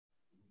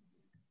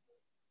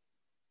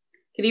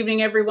Good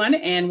evening, everyone,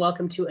 and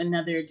welcome to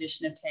another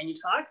edition of Tanya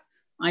Talks.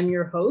 I'm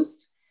your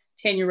host,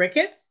 Tanya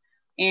Ricketts,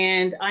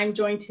 and I'm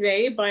joined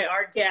today by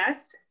our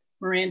guest,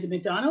 Miranda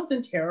McDonald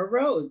and Tara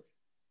Rhodes.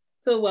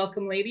 So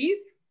welcome, ladies.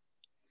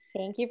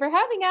 Thank you for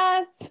having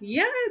us.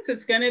 Yes,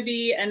 it's going to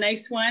be a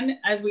nice one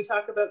as we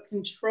talk about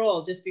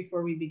control. Just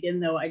before we begin,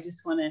 though, I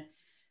just want to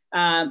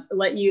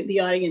let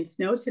the audience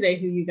know today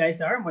who you guys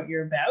are and what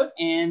you're about.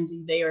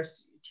 And they are,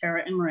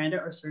 Tara and Miranda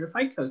are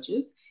certified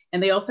coaches.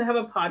 And they also have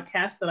a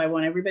podcast that I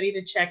want everybody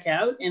to check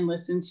out and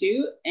listen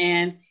to.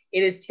 And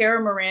it is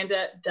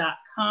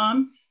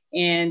TaraMiranda.com.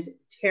 And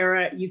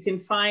Tara, you can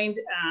find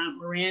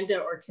Miranda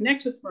or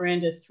connect with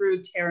Miranda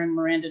through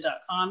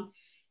TaraMiranda.com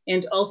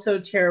and also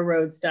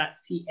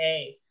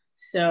TaraRhodes.ca.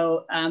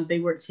 So they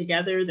work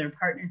together, they're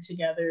partnered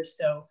together.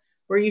 So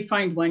where you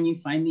find one, you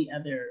find the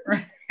other.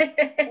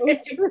 So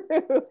true.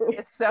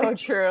 It's so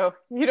true.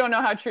 You don't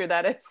know how true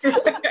that is.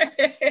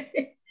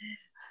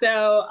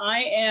 So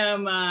I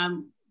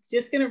am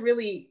just going to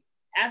really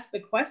ask the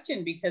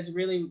question, because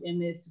really in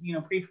this,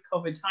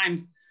 pre-COVID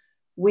times,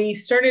 we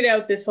started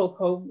out this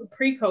whole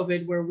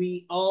pre-COVID where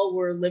we all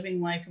were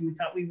living life and we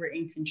thought we were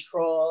in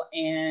control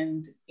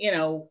and,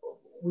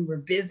 we were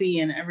busy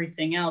and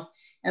everything else.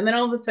 And then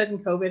all of a sudden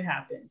COVID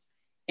happens.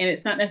 And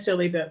it's not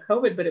necessarily about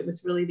COVID, but it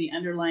was really the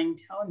underlying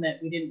tone that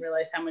we didn't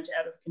realize how much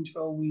out of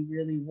control we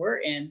really were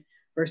in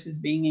versus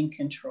being in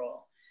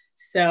control.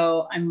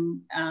 So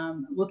I'm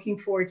looking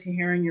forward to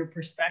hearing your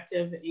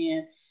perspective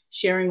and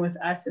sharing with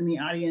us in the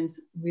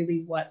audience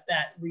really what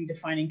that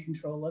redefining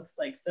control looks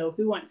like. So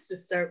who wants to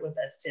start with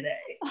us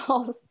today?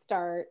 I'll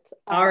start.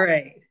 All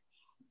right.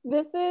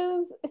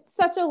 It's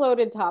such a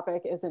loaded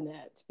topic, isn't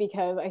it?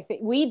 Because I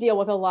think we deal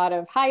with a lot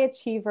of high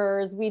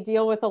achievers. We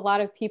deal with a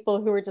lot of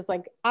people who are just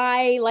like,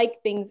 I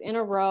like things in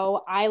a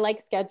row. I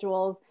like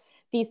schedules.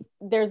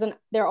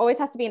 There always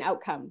has to be an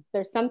outcome.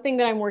 There's something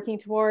that I'm working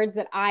towards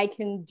that I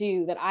can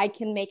do, that I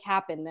can make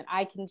happen, that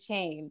I can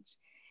change.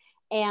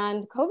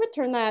 And COVID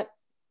turned that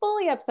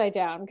fully upside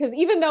down, because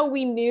even though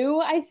we knew,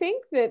 I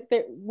think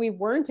that we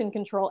weren't in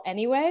control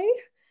anyway,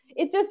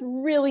 it just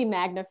really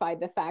magnified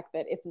the fact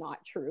that it's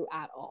not true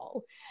at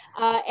all.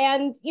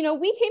 And,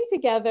 we came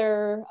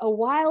together a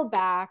while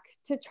back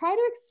to try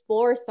to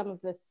explore some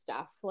of this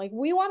stuff. Like,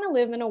 we want to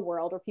live in a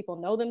world where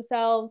people know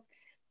themselves,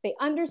 they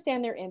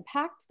understand their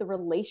impact, the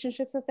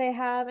relationships that they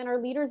have, and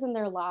are leaders in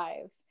their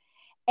lives.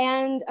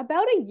 And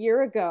about a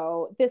year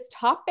ago, this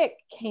topic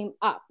came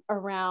up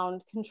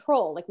around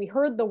control. Like, we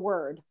heard the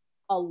word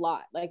a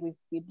lot. Like, we've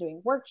been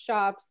doing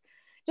workshops,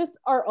 just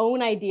our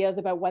own ideas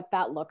about what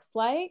that looks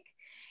like.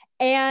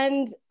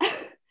 And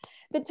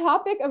the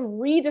topic of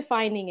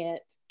redefining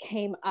it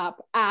came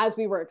up as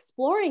we were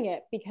exploring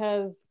it,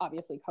 because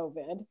obviously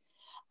COVID,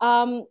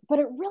 but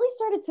it really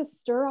started to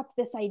stir up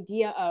this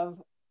idea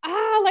of,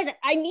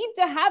 I need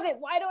to have it.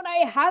 Why don't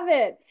I have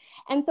it?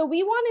 And so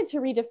we wanted to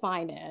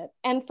redefine it.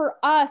 And for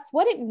us,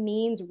 what it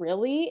means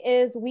really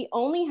is we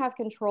only have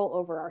control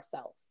over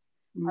ourselves,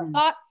 our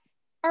thoughts,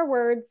 our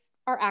words,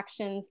 our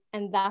actions,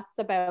 and that's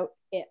about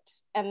it.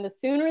 And the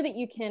sooner that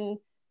you can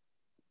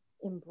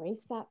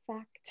embrace that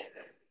fact,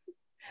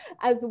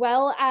 as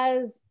well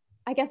as,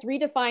 I guess,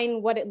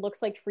 redefine what it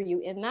looks like for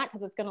you in that,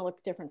 because it's going to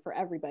look different for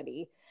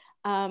everybody.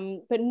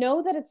 But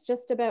know that it's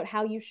just about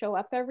how you show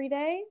up every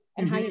day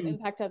and how you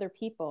impact other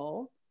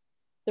people.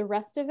 The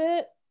rest of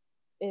it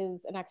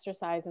is an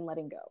exercise in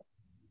letting go.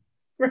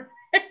 Right.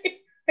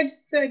 I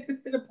just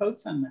did a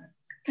post on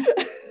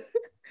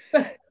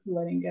that.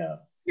 Letting go.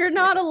 You're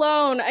not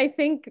alone. I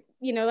think,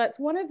 that's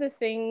one of the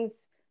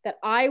things that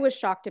I was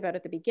shocked about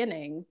at the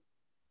beginning.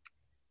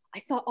 I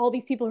saw all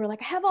these people who are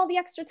like, I have all the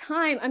extra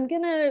time. I'm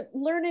going to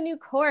learn a new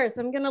course.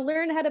 I'm going to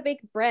learn how to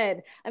bake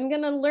bread. I'm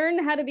going to learn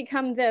how to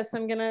become this.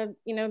 I'm going to,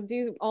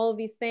 do all of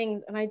these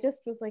things. And I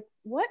just was like,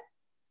 what?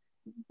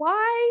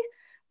 Why?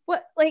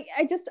 What? Like,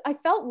 I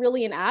felt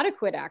really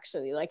inadequate,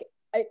 actually. Like,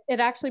 it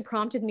actually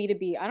prompted me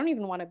to I don't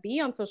even want to be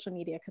on social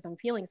media because I'm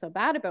feeling so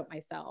bad about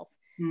myself.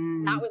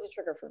 That was a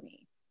trigger for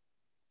me.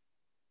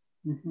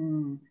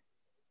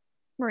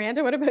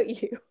 Miranda, what about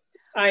you?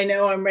 I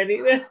know, I'm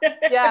ready.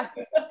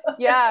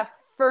 Yeah.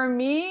 For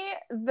me,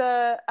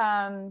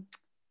 the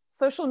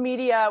social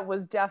media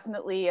was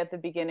definitely at the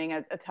beginning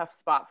a tough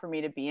spot for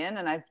me to be in.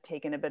 And I've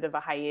taken a bit of a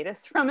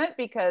hiatus from it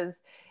because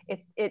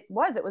it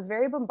was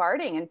very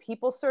bombarding, and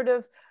people sort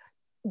of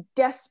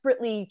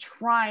desperately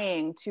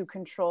trying to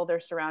control their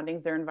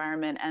surroundings, their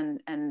environment,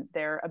 and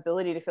their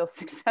ability to feel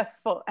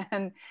successful.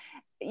 And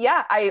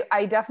yeah,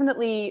 I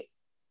definitely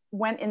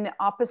went in the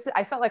opposite.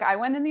 I felt like I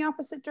went in the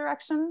opposite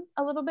direction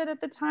a little bit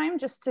at the time,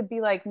 just to be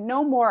like,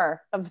 no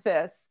more of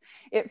this.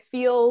 It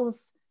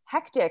feels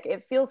hectic.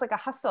 It feels like a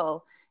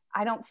hustle.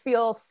 I don't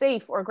feel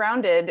safe or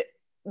grounded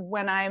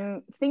when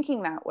I'm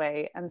thinking that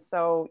way. And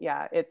so,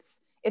 yeah,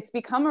 it's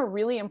become a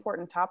really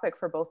important topic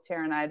for both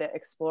Tara and I to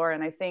explore.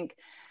 And I think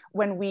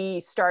when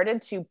we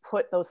started to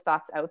put those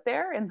thoughts out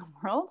there in the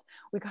world,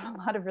 we got a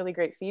lot of really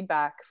great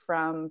feedback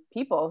from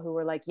people who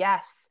were like,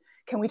 yes,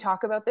 can we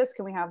talk about this?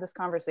 Can we have this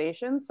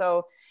conversation?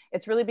 So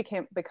it's really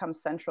become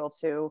central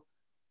to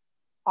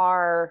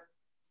our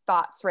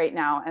thoughts right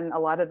now and a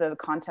lot of the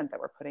content that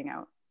we're putting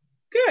out.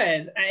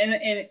 Good.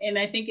 And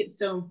I think it's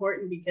so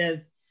important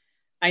because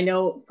I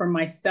know for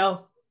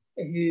myself,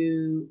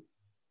 who,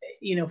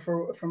 you know,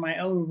 for my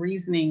own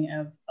reasoning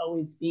of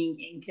always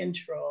being in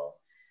control,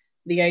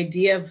 the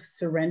idea of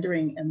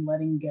surrendering and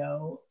letting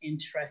go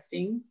and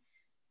trusting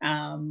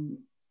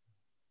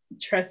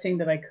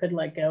that I could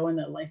let go and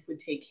that life would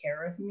take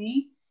care of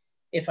me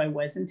if I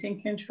wasn't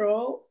in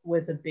control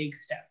was a big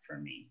step for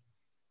me.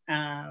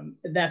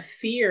 That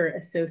fear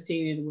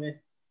associated with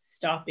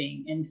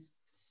stopping and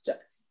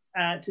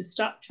to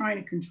stop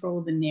trying to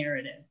control the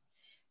narrative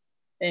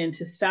and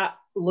to stop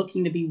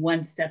looking to be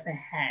one step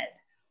ahead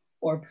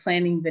or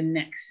planning the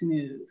next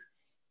move.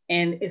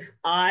 And if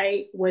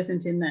I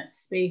wasn't in that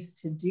space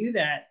to do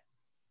that,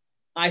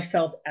 I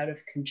felt out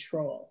of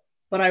control,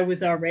 but I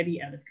was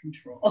already out of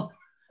control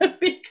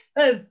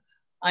because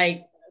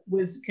I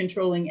was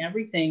controlling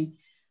everything.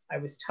 I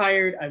was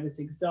tired. I was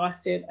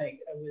exhausted. I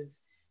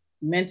was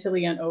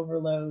mentally on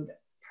overload,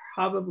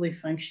 probably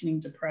functioning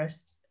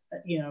depressed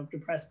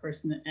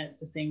person at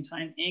the same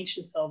time,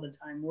 anxious all the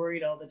time,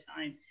 worried all the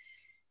time,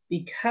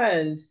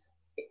 because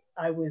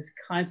I was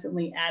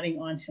constantly adding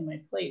onto my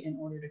plate in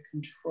order to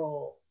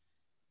control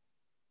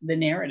the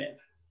narrative.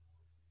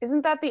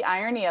 Isn't that the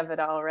irony of it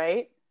all,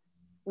 right?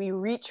 We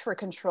reach for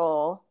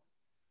control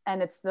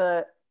and it's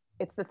the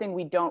thing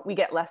we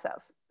get less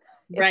of.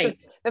 It's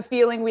right. The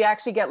feeling we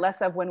actually get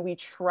less of when we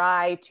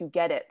try to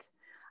get it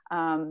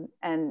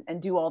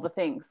and do all the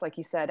things, like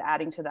you said,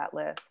 adding to that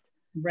list.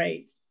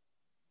 Right.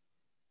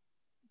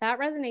 That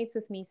resonates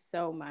with me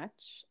so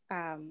much.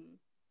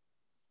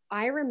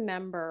 I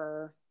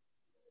remember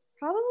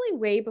probably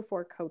way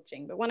before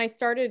coaching, but when I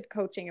started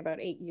coaching about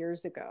 8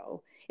 years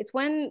ago, it's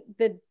when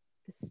the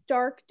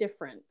stark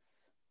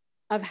difference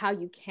of how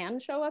you can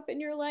show up in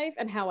your life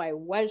and how I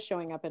was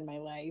showing up in my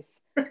life,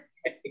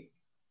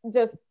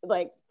 just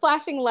like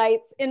flashing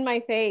lights in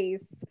my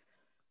face.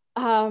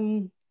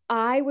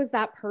 I was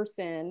that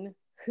person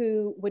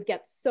who would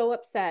get so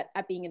upset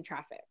at being in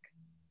traffic.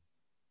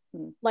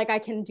 Like I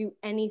can do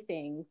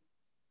anything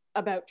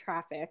about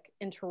traffic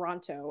in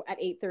Toronto at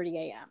 8:30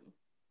 a.m.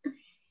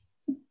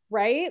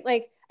 Right?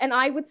 Like, and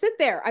I would sit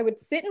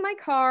in my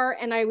car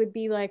and I would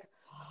be like,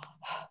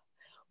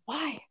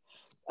 why?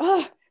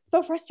 Oh,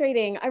 so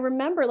frustrating. I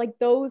remember like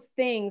those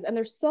things, and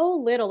they're so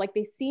little, like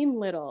they seem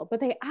little, but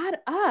they add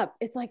up.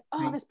 It's like,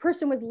 oh, right. This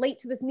person was late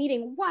to this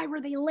meeting. Why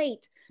were they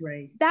late?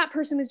 Right. That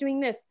person was doing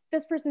this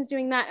person's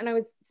doing that. And I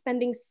was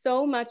spending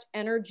so much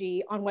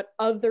energy on what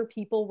other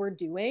people were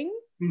doing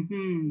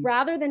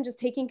rather than just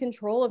taking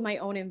control of my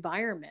own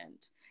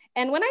environment.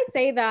 And when I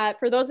say that,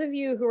 for those of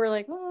you who are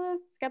like,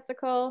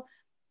 skeptical,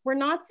 we're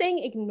not saying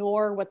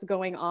ignore what's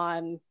going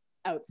on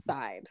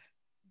outside,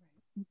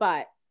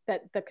 but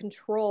that the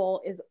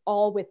control is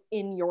all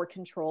within your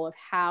control of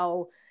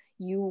how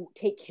you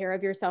take care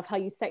of yourself, how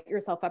you set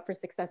yourself up for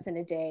success in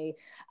a day,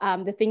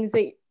 the things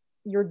that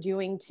you're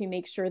doing to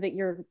make sure that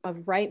you're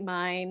of right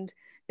mind,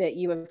 that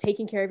you have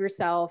taken care of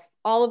yourself,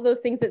 all of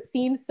those things that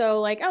seem so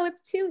like, oh,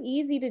 it's too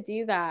easy to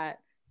do that.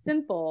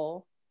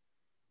 Simple,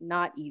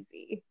 not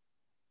easy.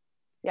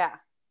 Yeah,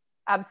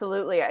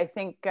 absolutely. I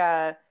think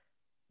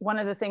one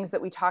of the things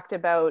that we talked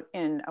about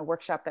in a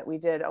workshop that we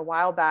did a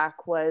while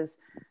back was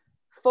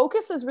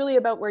focus is really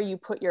about where you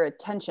put your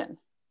attention.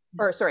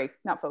 Or sorry,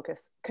 not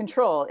focus.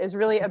 Control is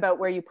really about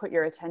where you put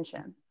your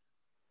attention.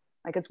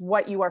 Like it's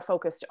what you are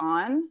focused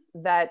on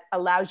that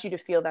allows you to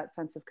feel that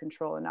sense of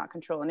control and not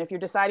control. And if you're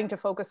deciding to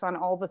focus on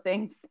all the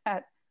things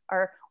that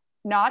are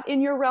not in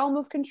your realm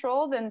of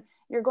control, then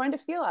you're going to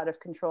feel out of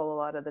control a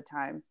lot of the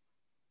time.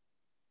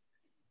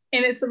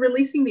 And it's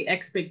releasing the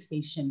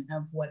expectation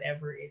of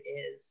whatever it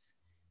is.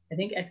 I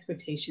think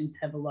expectations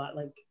have a lot,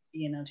 like,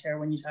 Tara,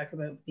 when you talk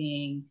about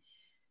being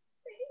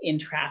in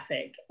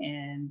traffic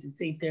and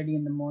it's 8:30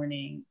 in the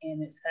morning,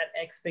 and it's that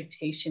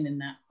expectation in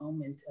that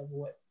moment of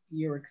what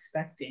you're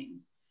expecting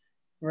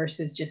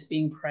versus just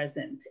being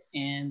present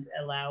and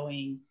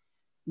allowing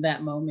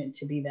that moment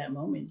to be that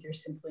moment. You're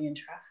simply in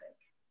traffic.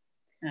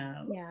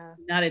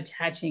 Not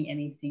attaching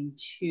anything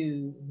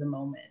to the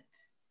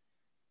moment.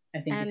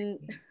 I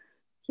think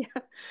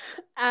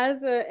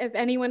if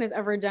anyone has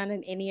ever done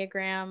an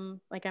Enneagram,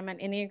 like I'm an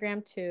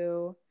Enneagram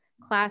 2,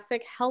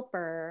 classic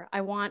helper.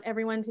 I want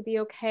everyone to be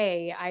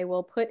okay. I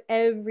will put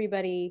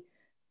everybody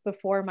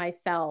before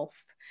myself.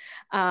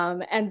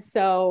 And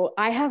so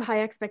I have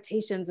high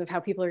expectations of how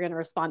people are going to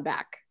respond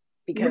back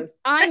because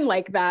I'm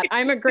like that.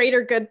 I'm a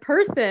greater good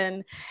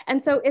person.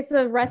 And so it's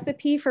a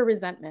recipe for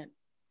resentment.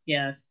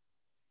 Yes.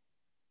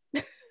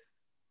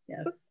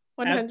 Yes.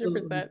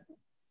 100%.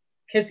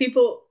 Because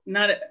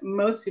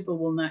most people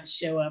will not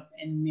show up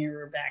and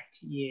mirror back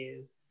to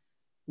you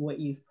what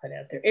you've put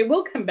out there. It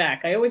will come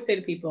back. I always say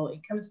to people,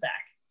 it comes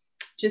back.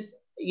 Just,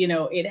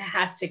 it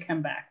has to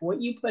come back. What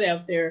you put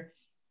out there,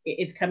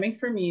 it's coming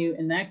from you,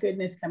 and that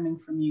goodness coming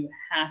from you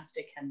has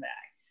to come back.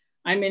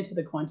 I'm into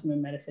the quantum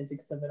and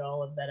metaphysics of it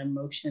all, of that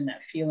emotion,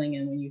 that feeling.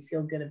 And when you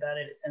feel good about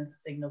it, it sends the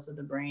signals to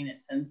the brain.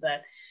 It sends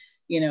that,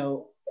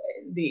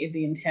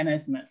 the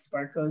antennas and that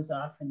spark goes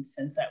off and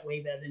sends that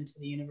wave out into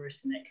the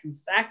universe and it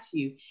comes back to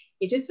you,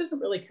 it just doesn't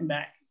really come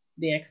back.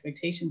 The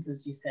expectations,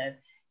 as you said,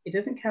 it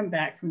doesn't come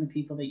back from the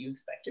people that you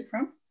expect it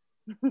from.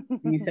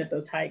 When you set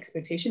those high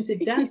expectations,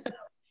 it does.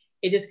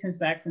 It just comes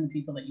back from the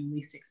people that you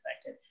least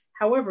expected.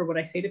 However, what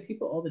I say to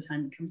people all the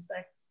time, it comes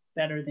back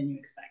better than you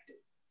expected.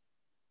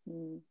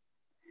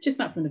 Just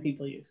not from the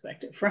people you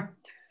expect it from.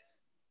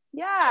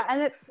 Yeah,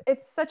 and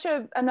it's such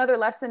another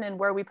lesson in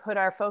where we put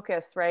our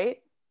focus, right?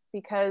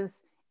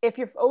 Because if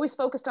you're always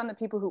focused on the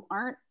people who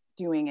aren't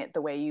doing it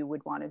the way you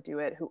would want to do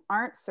it, who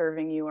aren't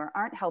serving you or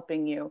aren't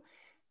helping you,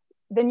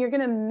 then you're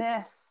going to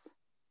miss,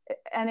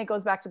 and it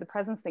goes back to the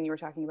presence thing you were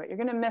talking about, you're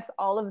going to miss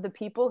all of the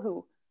people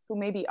who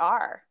maybe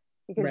are,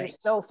 because you're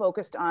so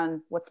focused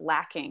on what's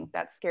lacking,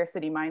 that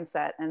scarcity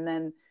mindset. And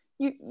then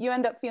you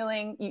end up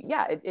feeling,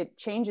 it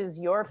changes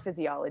your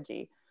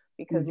physiology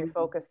because you're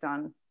focused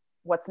on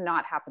what's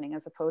not happening,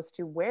 as opposed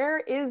to where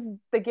is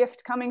the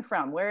gift coming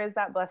from? Where is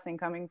that blessing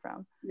coming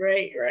from?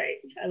 Right.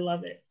 I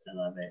love it.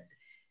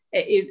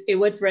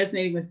 What's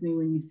resonating with me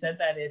when you said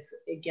that is,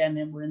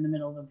 again, we're in the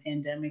middle of a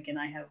pandemic, and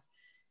I have,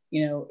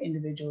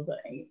 individuals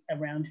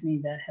around me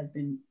that have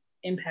been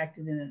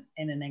impacted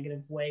in a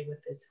negative way with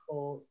this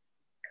whole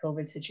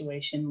COVID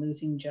situation,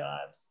 losing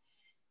jobs.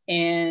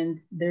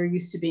 And they're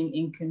used to being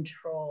in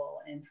control.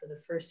 And for the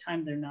first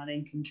time, they're not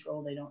in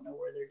control. They don't know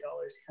where their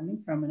dollar's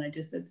coming from. And I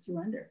just said,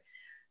 surrender.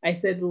 I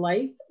said,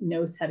 life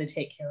knows how to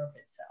take care of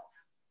itself.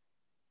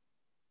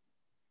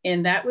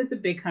 And that was a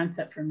big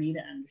concept for me to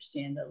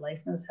understand, that life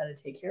knows how to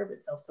take care of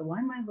itself. So why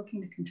am I looking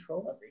to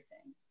control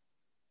everything?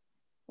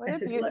 I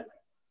said, look,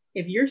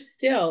 if you're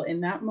still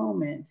in that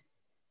moment,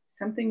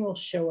 something will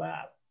show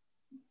up.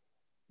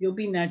 You'll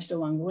be nudged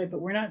along the way, but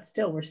we're not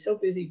still. We're so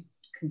busy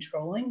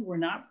controlling. We're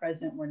not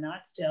present. We're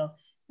not still.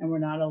 And we're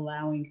not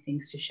allowing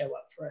things to show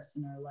up for us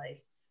in our life,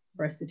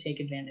 for us to take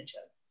advantage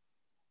of.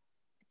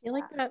 I feel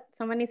like that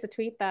someone needs to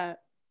tweet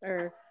that,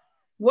 or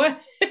what?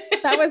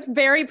 That was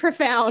very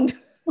profound.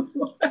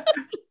 I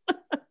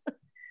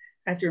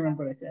have to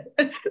remember what I said.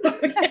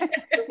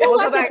 We'll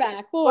watch it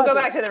back. We'll go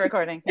back to the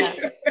recording.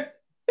 Yeah.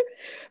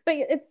 But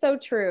it's so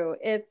true.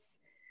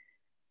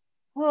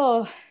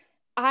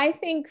 I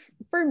think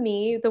for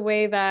me, the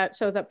way that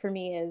shows up for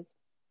me is,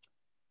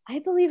 I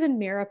believe in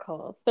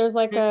miracles. There's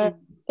like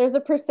there's a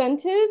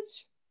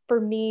percentage for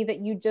me that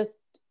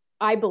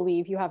I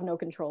believe you have no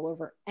control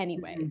over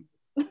anyway.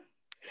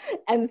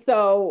 And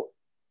so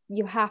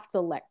you have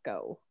to let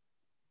go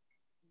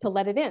to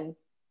let it in,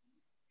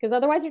 because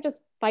otherwise you're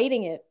just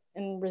fighting it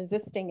and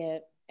resisting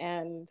it.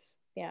 And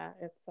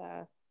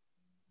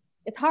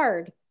it's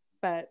hard,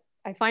 but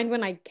I find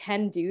when I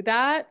can do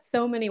that,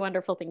 so many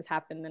wonderful things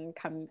happen and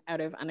come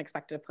out of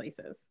unexpected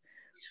places.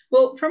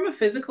 Well, from a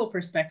physical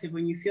perspective,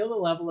 when you feel the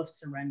level of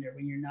surrender,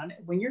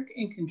 when you're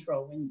in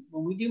control,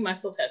 when we do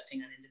muscle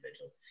testing on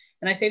individuals,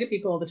 and I say to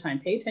people all the time,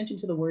 pay attention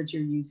to the words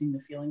you're using, the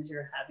feelings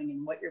you're having,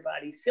 and what your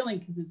body's feeling,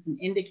 because it's an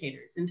indicator.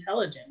 It's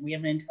intelligent. We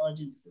have an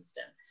intelligent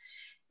system.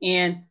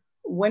 And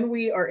when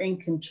we are in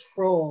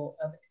control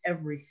of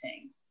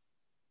everything,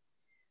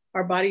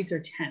 our bodies are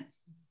tense.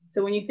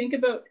 So when you think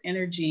about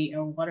energy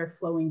or water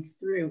flowing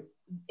through,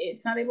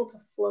 it's not able to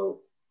flow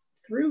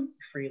through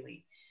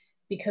freely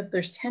because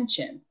there's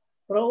tension.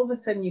 But all of a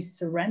sudden you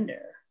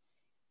surrender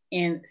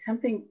and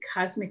something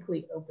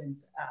cosmically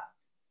opens up.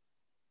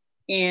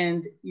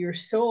 And your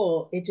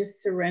soul, it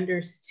just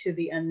surrenders to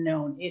the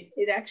unknown.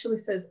 It actually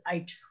says,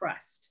 I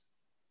trust.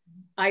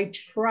 I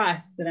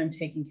trust that I'm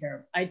taken care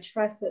of. I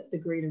trust that the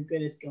greater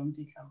good is going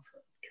to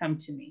come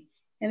to me.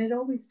 And it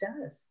always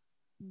does.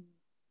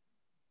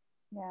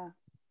 Yeah.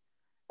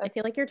 I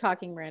feel like you're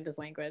talking Miranda's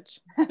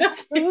language.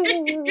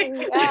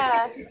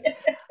 Yeah.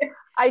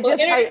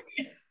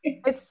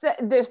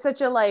 There's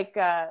such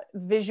a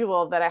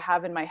visual that I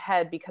have in my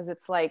head, because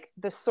it's like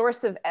the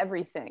source of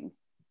everything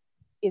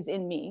is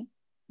in me,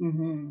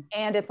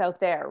 and it's out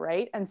there,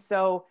 right? And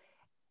so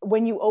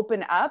when you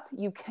open up,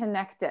 you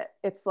connect it.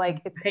 It's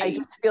like I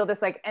just feel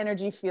this like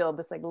energy field,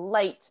 this like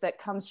light that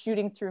comes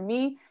shooting through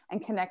me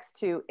and connects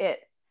to it.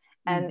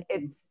 And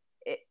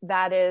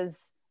that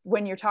is,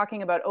 when you're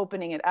talking about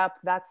opening it up,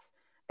 that's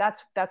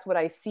what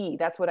I see.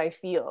 That's what I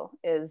feel,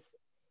 is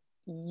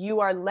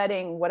you are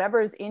letting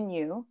whatever's in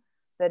you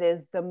that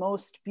is the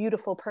most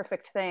beautiful,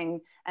 perfect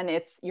thing,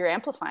 and you're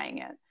amplifying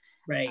it.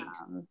 Right.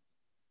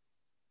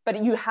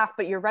 But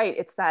you're right.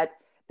 It's that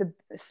the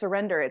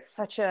surrender, it's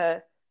such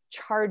a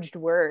charged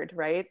word,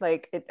 right?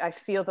 Like I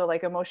feel the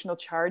like emotional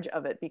charge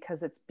of it,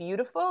 because it's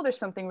beautiful. There's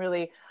something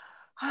really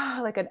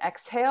like an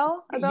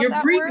exhale about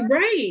that word.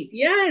 Right.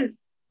 Yes.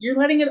 You're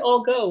letting it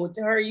all go.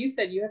 Tara, you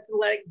said you have to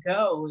let it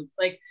go. It's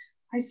like,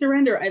 I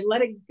surrender. I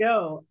let it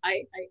go.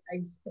 I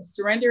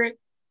surrender it.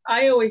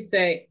 I always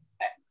say,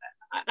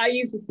 I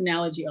use this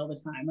analogy all the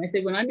time. I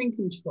say, when I'm in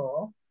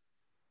control,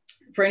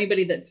 for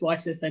anybody that's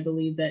watched this, I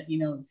believe that,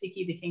 seek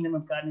ye the kingdom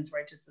of God and his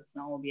righteousness,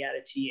 and all will be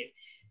added to you.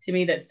 To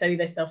me, that study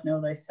thyself,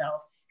 know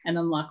thyself, and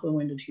unlock the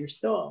window to your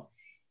soul.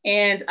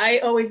 And I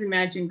always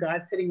imagine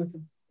God sitting with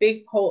a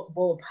big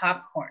bowl of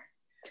popcorn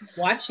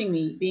watching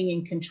me being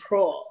in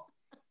control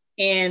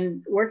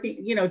and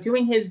working,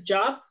 doing his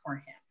job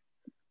for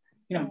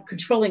him,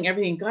 controlling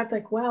everything. God's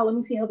like, wow, let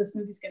me see how this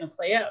movie's going to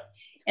play out.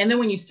 And then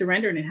when you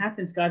surrender and it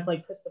happens, God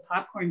like puts the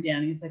popcorn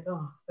down. He's like,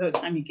 oh, by the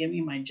time you give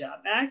me my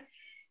job back.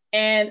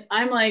 And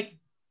I'm like,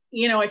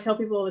 I tell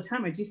people all the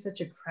time, I do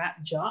such a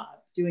crap job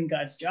doing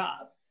God's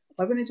job.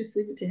 Why wouldn't I just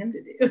leave it to him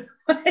to do?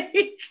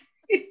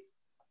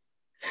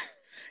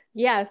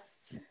 Yes,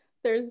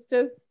 there's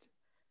just,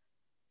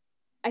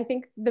 I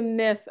think the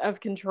myth of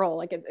control,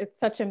 like it's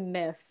such a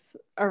myth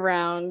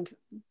around,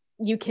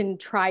 you can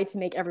try to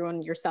make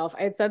everyone yourself.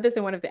 I had said this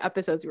in one of the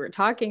episodes we were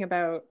talking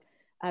about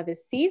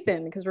this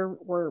season, because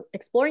we're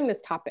exploring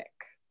this topic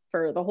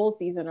for the whole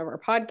season of our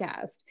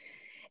podcast.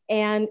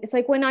 And it's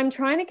like, when I'm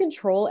trying to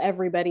control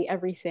everybody,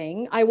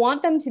 everything, I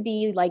want them to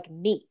be like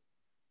me.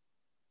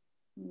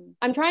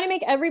 I'm trying to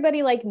make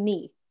everybody like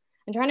me.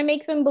 I'm trying to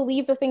make them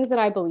believe the things that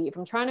I believe.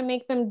 I'm trying to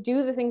make them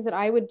do the things that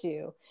I would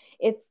do.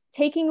 It's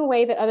taking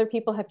away that other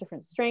people have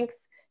different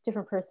strengths,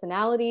 different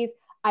personalities.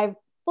 I've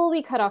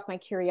fully cut off my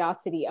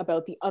curiosity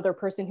about the other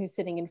person who's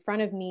sitting in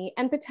front of me,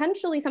 and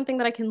potentially something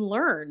that I can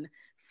learn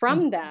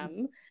from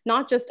them,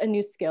 not just a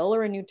new skill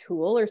or a new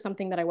tool or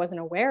something that I wasn't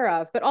aware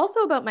of, but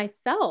also about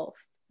myself.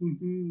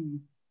 Mm-hmm.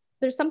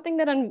 There's something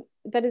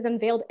that is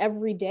unveiled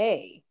every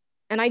day.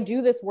 And I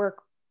do this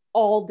work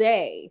all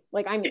day.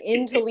 Like, I'm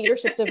into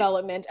leadership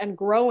development and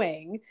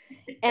growing.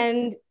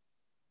 And,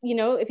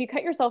 if you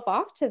cut yourself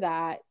off to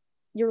that,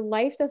 your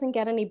life doesn't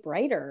get any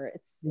brighter.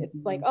 It's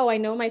like, oh, I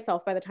know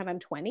myself by the time I'm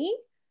 20.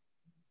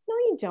 No,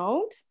 you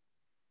don't.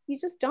 You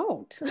just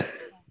don't.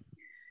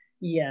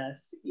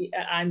 Yes.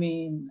 I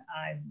mean,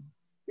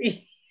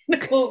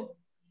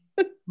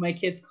 my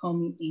kids call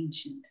me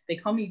ancient. They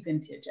call me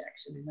vintage,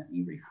 actually. Let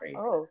me rephrase.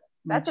 Oh,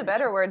 that's a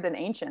better word than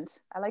ancient.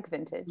 I like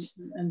vintage.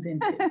 I'm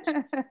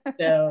vintage.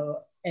 So,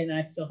 and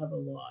I still have a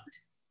lot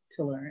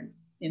to learn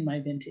in my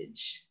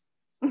vintage.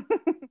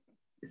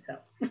 So.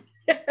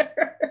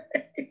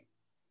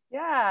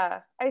 Yeah,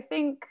 I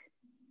think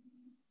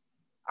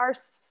our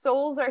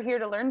souls are here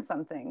to learn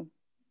something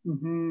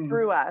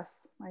through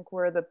us. Like,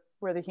 we're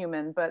the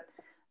human, but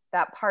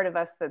that part of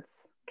us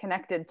that's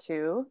connected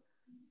to,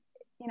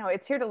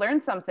 it's here to learn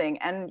something.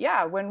 And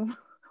yeah, when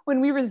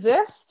we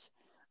resist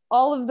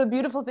all of the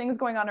beautiful things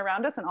going on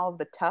around us and all of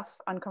the tough,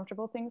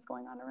 uncomfortable things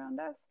going on around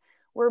us,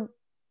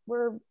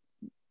 we're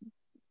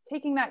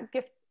taking that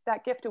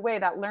gift away,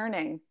 that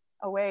learning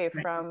away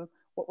from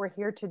what we're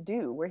here to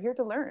do. We're here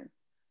to learn.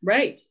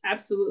 Right.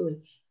 Absolutely.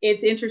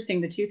 It's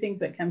interesting. The two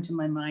things that come to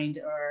my mind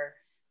are,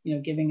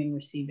 giving and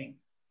receiving.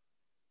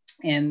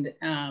 And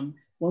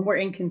when we're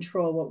in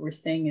control, what we're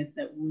saying is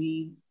that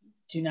we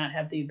do not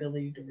have the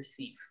ability to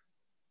receive.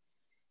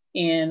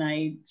 And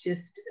I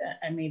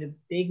made a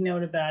big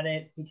note about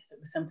it, because it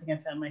was something I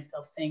found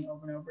myself saying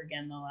over and over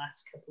again the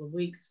last couple of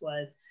weeks.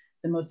 Was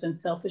the most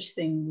unselfish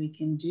thing we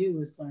can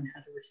do is learn how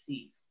to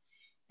receive.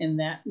 And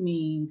that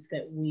means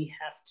that we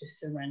have to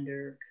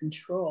surrender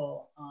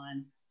control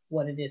on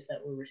what it is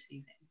that we're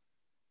receiving.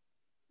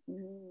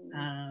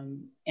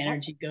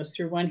 Energy goes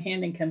through one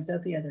hand and comes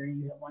out the other.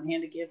 You have one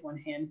hand to give, one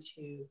hand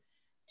to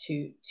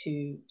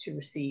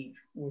receive,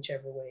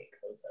 whichever way it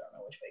goes. I don't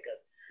know which way it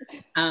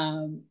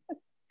goes.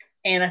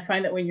 And I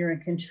find that when you're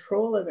in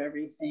control of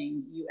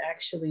everything, you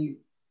actually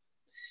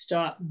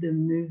stop the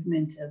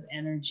movement of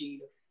energy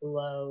to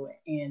flow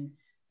in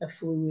a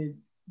fluid,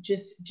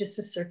 just to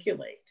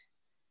circulate.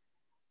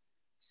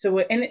 So,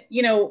 and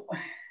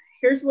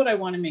here's what I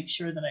want to make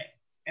sure that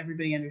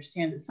everybody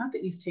understands. It's not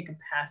that you take a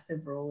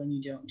passive role and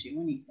you don't do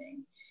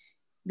anything.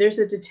 There's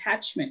a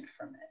detachment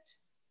from it.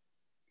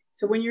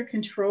 So when you're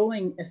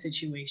controlling a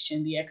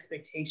situation, the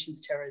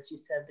expectations, Tara, as you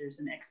said, there's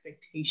an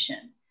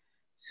expectation.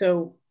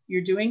 So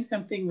you're doing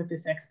something with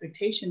this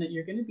expectation that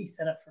you're going to be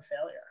set up for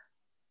failure,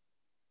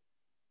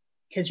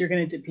 because you're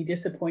going to be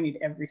disappointed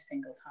every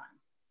single time.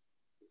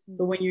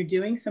 But when you're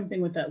doing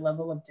something with that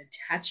level of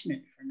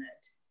detachment from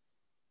it,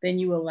 then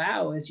you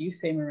allow, as you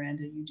say,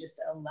 Miranda, you just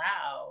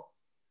allow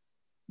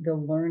the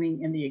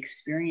learning and the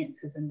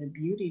experiences and the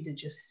beauty to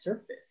just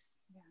surface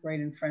right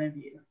in front of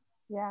you.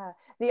 Yeah.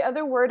 The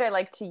other word I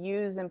like to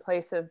use in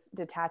place of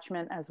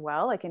detachment as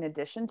well, like in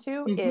addition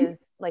to,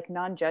 is like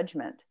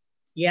non-judgment.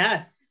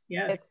 Yes.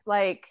 Yes. It's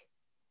like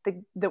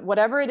the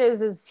whatever it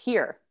is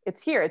here.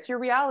 It's here. It's your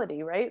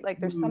reality, right? Like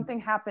there's something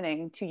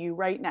happening to you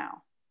right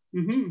now.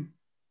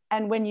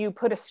 And when you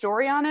put a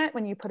story on it,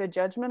 when you put a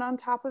judgment on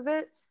top of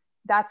it,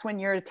 that's when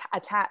you're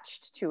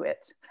attached to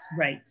it.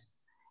 Right.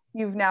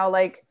 You've now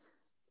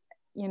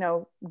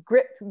your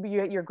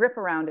grip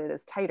around it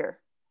is tighter,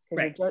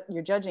 because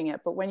you're judging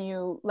it. But when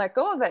you let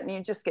go of it and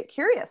you just get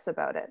curious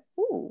about it,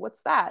 ooh,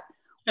 what's that?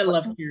 I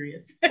love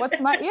curious. What's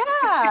my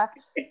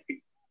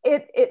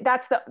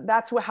that's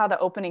how the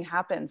opening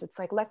happens. It's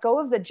like, let go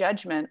of the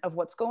judgment of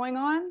what's going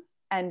on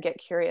and get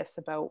curious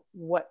about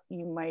what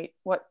you might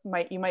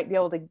be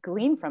able to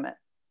glean from it.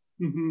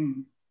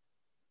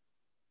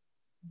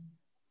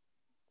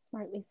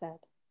 Smartly said.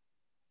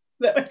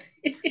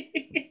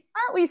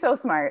 Aren't we so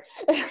smart?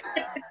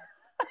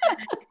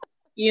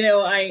 You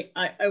know, I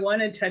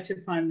want to touch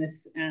upon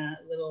this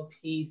little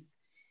piece,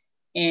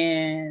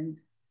 and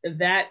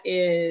that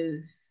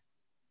is,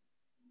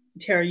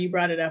 Tara, you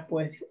brought it up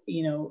with,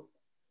 you know,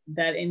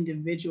 that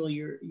individual,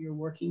 you're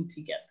working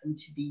to get them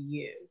to be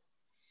you.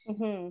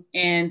 Mm-hmm.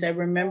 And I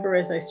remember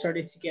as I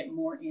started to get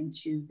more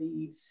into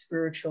the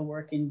spiritual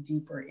work and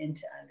deeper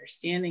into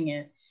understanding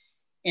it,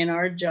 and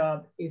our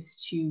job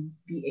is to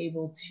be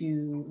able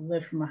to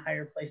live from a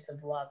higher place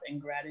of love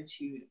and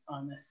gratitude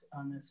on this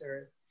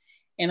earth.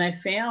 And I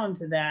found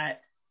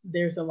that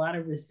there's a lot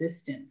of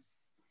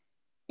resistance,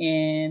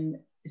 and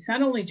it's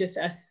not only just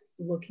us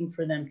looking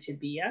for them to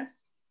be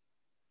us,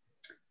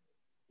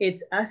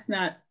 it's us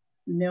not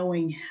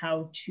knowing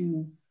how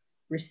to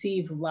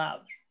receive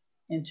love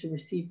and to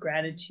receive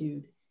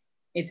gratitude.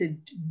 It's a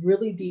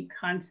really deep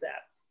concept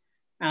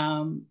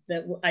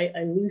that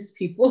I lose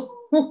people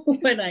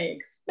when I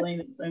explain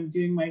it. So I'm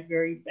doing my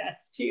very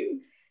best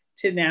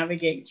to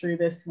navigate through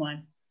this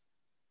one.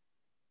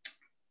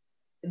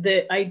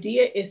 The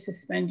idea is to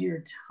spend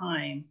your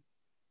time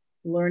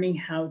learning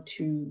how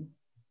to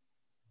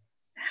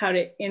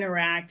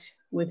interact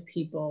with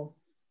people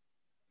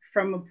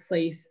from a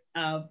place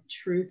of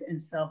truth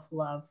and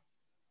self-love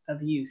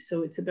of you.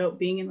 So it's about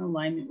being in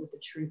alignment with the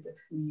truth of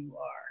who you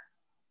are.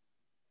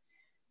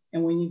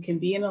 And when you can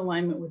be in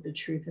alignment with the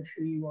truth of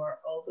who you are,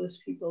 all those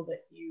people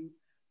that you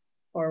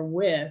are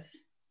with,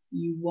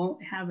 you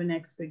won't have an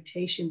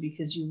expectation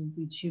because you will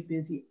be too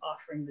busy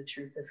offering the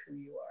truth of who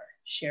you are,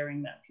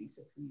 sharing that piece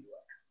of who you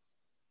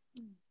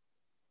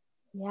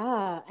are.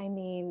 Yeah, I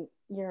mean,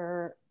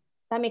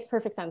 that makes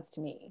perfect sense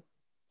to me.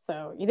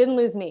 So you didn't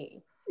lose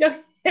me.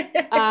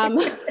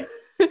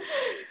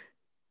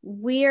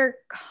 We are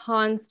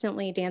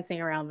constantly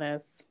dancing around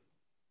this.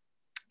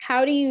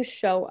 How do you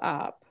show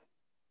up,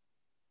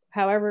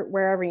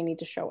 wherever you need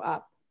to show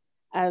up,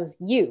 as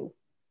you,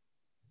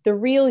 the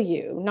real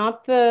you,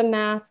 not the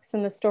masks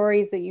and the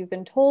stories that you've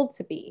been told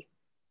to be,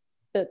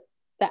 but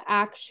the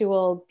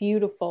actual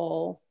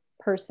beautiful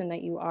person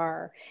that you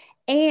are?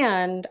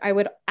 And I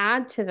would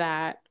add to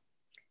that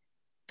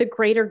the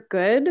greater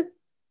good,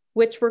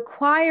 which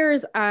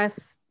requires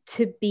us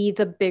to be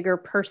the bigger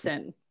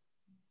person.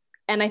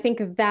 And I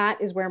think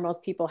that is where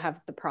most people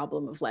have the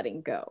problem of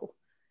letting go,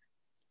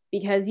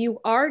 because you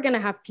are going to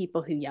have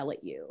people who yell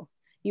at you.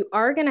 You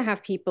are going to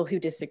have people who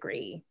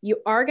disagree. You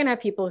are going to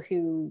have people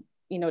who,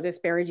 you know,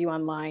 disparage you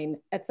online,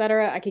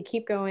 etc. I could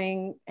keep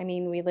going. I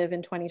mean, we live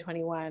in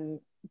 2021.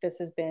 This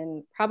has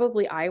been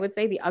probably, I would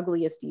say, the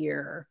ugliest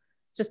year,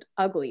 just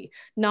ugly,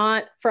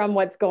 not from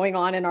what's going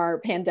on in our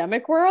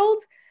pandemic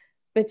world,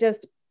 but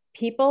just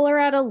people are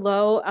at a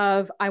low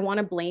of, I want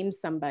to blame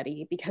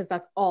somebody because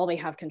that's all they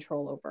have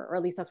control over, or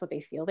at least that's what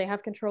they feel they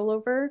have control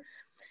over.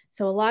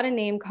 So a lot of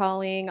name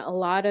calling, a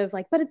lot of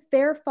like, but it's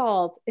their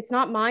fault, it's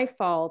not my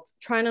fault,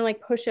 trying to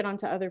like push it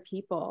onto other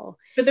people.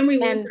 But then we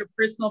lose our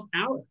personal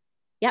power.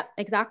 Yeah,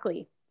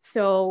 exactly.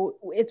 So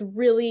it's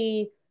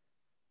really,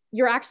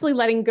 you're actually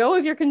letting go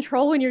of your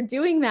control when you're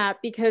doing that,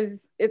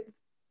 because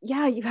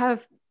you're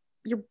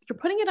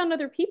putting it on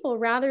other people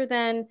rather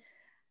than,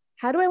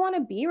 how do I want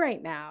to be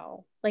right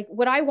now? Like,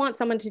 would I want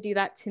someone to do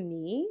that to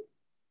me?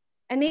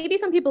 And maybe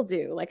some people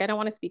do. Like, I don't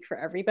want to speak for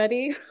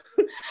everybody.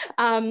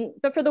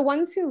 But for the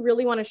ones who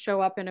really want to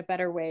show up in a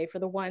better way, for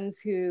the ones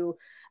who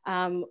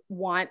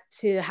want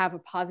to have a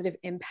positive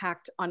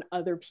impact on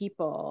other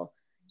people,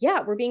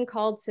 yeah, we're being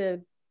called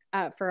to,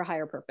 for a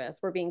higher purpose.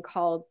 We're being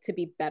called to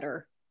be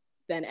better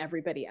than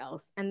everybody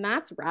else. And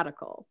that's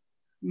radical.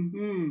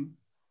 Mm-hmm.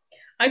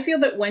 I feel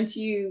that once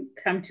you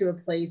come to a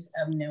place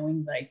of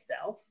knowing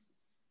thyself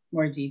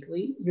more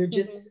deeply, you're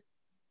just,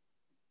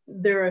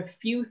 there are a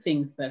few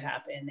things that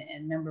happen.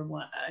 And number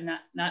one,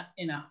 not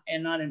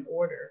in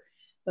order,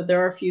 but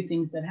there are a few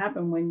things that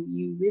happen when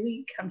you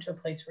really come to a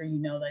place where you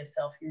know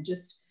thyself. You're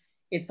just,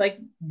 it's like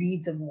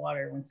beads of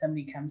water. When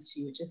somebody comes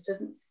to you, it just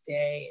doesn't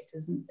stay. It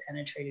doesn't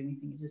penetrate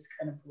anything. It just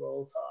kind of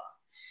rolls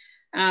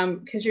off.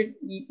 Because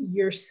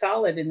you're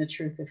solid in the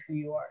truth of who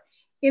you are.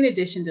 In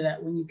addition to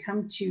that, when you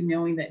come to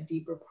knowing that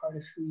deeper part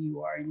of who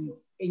you are, and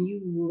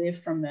you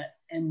live from that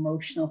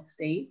emotional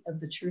state of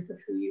the truth of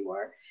who you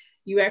are,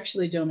 you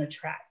actually don't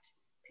attract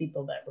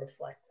people that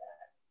reflect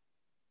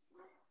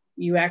that.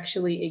 You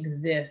actually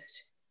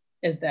exist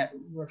as that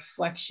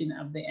reflection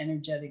of the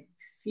energetic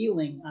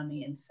feeling on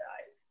the inside.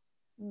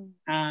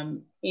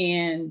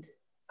 And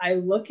I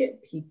look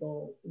at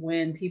people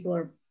when people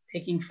are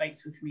picking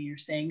fights with me or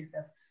saying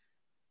stuff,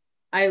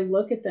 I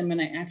look at them and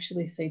I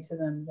actually say to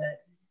them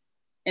that,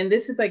 and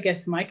this is, I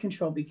guess, my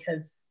control,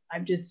 because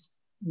I'm just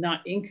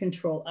not in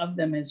control of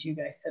them, as you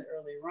guys said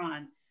earlier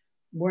on.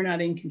 We're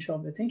not in control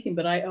of their thinking,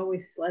 but I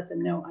always let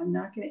them know I'm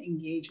not going to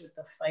engage with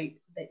the fight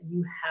that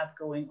you have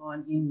going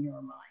on in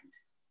your mind.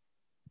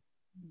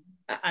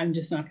 I'm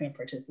just not going to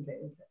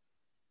participate with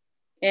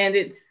it. And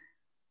it's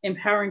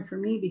empowering for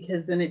me,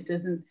 because then it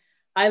doesn't,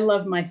 I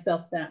love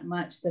myself that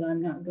much that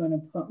I'm not going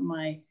to put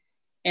my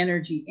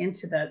energy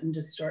into that and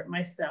distort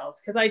my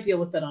cells, because I deal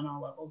with it on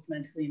all levels,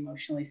 mentally,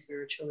 emotionally,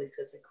 spiritually,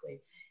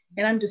 physically.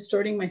 And I'm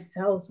distorting my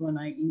cells when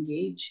I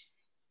engage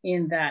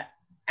in that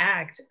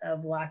act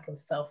of lack of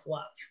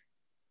self-love.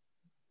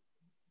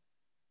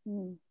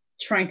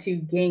 Trying to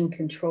gain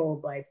control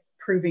by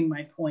proving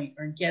my point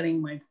or getting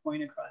my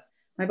point across.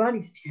 My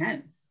body's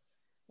tense.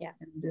 Yeah.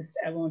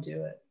 I won't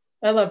do it.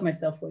 I love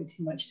myself way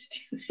too much to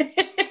do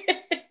it.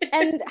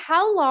 And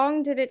how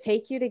long did it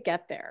take you to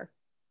get there?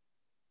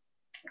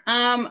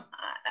 I'm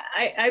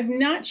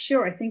not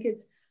sure. I think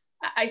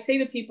I say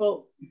to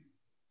people,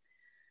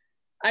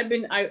 I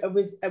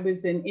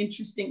was an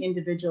interesting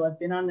individual. I've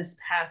been on this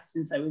path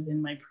since I was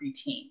in my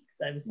preteens.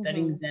 I was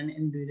studying Zen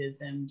and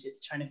Buddhism,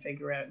 just trying to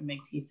figure out and make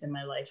peace in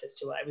my life as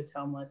to why I was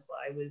homeless,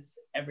 why I was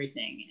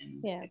everything,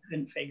 and I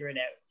couldn't figure it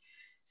out.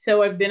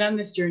 So I've been on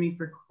this journey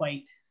for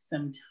quite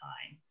some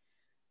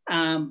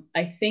time.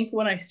 I think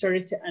when I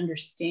started to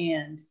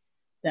understand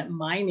that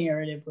my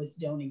narrative was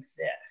don't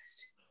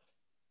exist,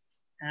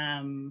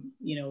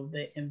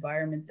 the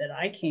environment that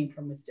I came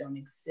from was don't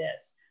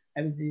exist.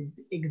 I was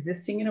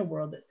existing in a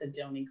world that said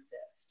don't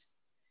exist.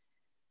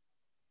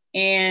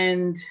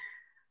 And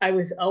I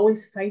was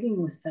always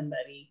fighting with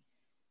somebody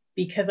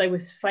because I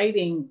was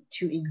fighting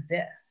to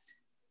exist.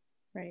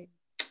 Right.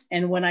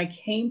 And when I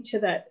came to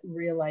that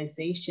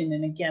realization,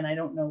 and again, I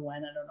don't know when,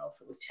 I don't know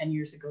if it was 10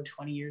 years ago,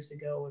 20 years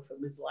ago, if it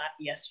was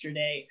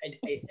yesterday,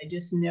 I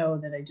just know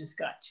that I just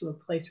got to a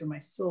place where my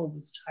soul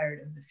was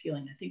tired of the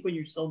feeling. I think when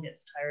your soul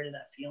gets tired of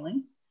that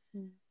feeling,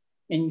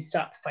 and you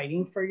stop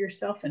fighting for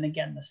yourself. And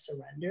again, the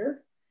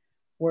surrender,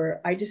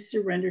 where I just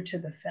surrender to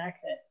the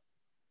fact that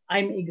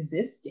I'm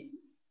existing.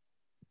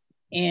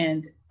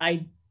 And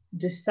I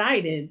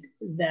decided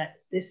that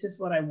this is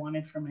what I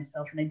wanted for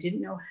myself. And I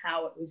didn't know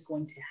how it was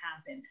going to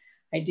happen.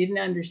 I didn't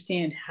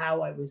understand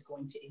how I was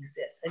going to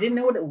exist. I didn't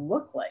know what it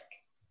looked like.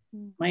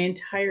 My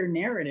entire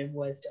narrative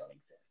was don't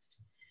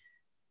exist.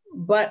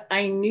 But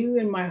I knew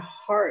in my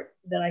heart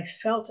that I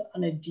felt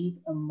on a deep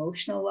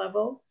emotional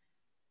level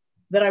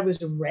that I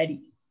was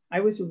ready.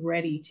 I was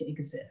ready to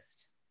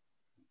exist.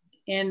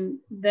 And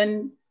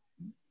then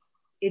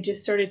it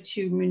just started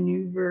to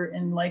maneuver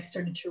and life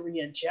started to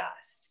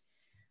readjust.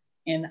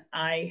 And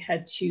I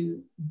had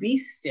to be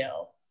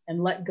still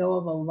and let go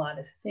of a lot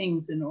of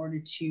things in order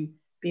to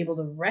be able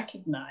to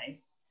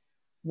recognize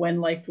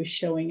when life was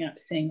showing up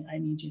saying, I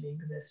need you to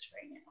exist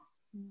right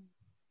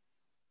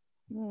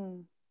now.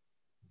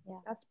 Yeah,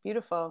 that's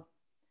beautiful.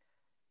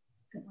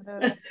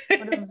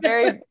 What a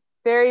very,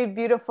 very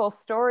beautiful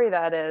story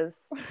that is.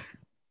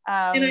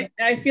 And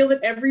I feel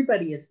that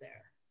everybody is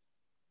there.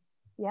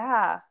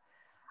 Yeah.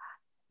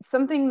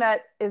 Something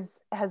that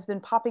has been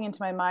popping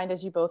into my mind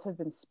as you both have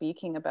been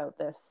speaking about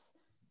this,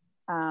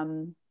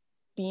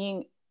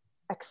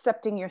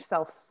 accepting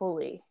yourself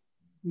fully,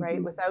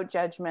 right? Without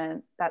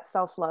judgment, that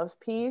self-love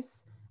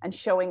piece, and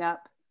showing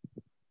up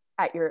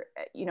at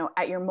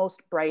your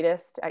most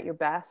brightest, at your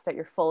best, at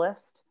your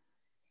fullest.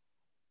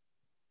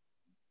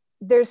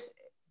 There's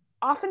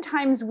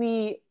oftentimes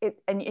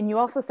and you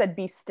also said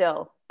be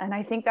still. And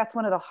I think that's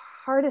one of the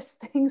hardest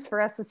things for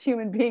us as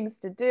human beings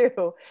to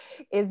do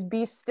is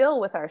be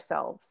still with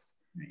ourselves,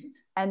 right?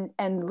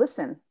 And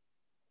listen,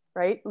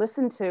 right?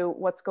 Listen to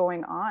what's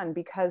going on,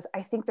 because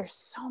I think there's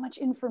so much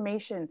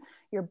information.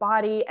 Your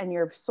body and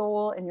your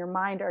soul and your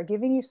mind are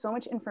giving you so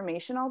much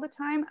information all the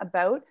time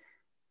about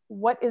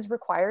what is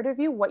required of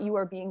you, what you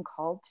are being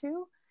called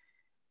to.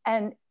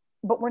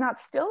 But we're not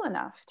still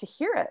enough to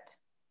hear it.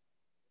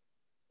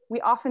 We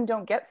often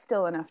don't get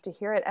still enough to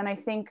hear it. And I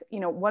think,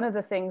 one of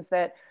the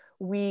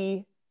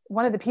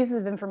pieces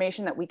of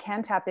information that we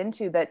can tap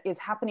into that is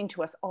happening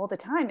to us all the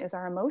time is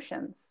our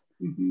emotions.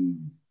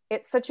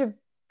 It's such a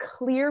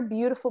clear,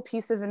 beautiful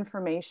piece of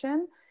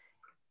information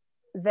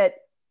that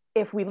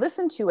if we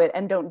listen to it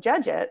and don't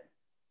judge it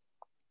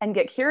and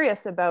get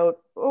curious about,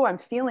 oh, I'm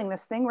feeling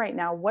this thing right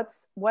now. What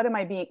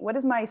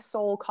is my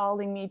soul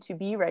calling me to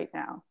be right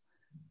now?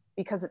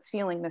 Because it's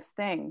feeling this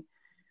thing.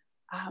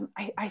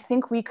 I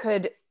think we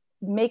could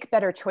make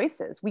better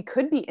choices. We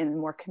could be in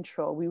more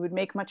control. We would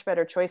make much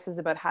better choices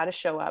about how to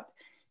show up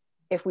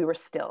if we were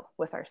still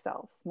with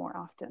ourselves more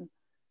often.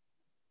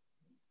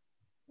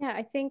 Yeah,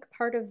 I think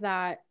part of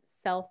that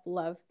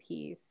self-love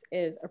piece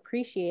is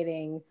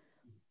appreciating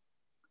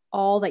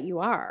all that you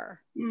are.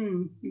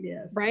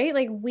 Yes. Right?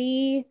 Like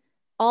we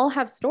all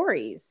have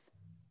stories,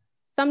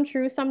 some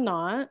true, some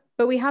not,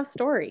 but we have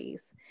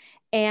stories.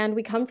 And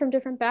we come from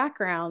different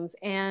backgrounds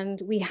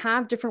and we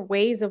have different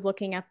ways of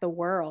looking at the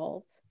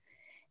world.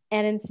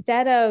 And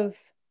instead of,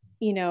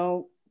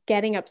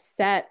 getting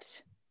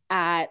upset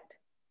at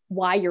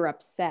why you're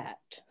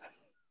upset,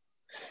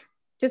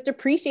 just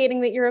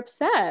appreciating that you're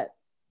upset.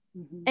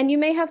 And you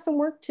may have some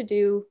work to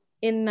do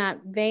in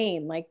that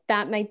vein. Like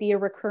that might be a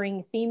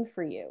recurring theme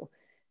for you,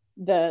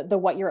 the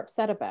what you're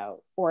upset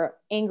about or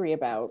angry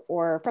about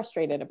or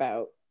frustrated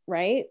about.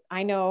 Right?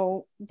 I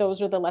know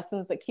those are the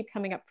lessons that keep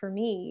coming up for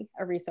me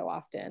every so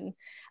often.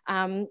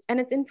 And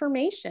it's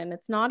information.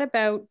 It's not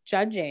about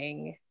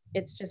judging.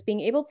 It's just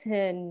being able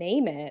to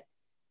name it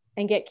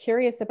and get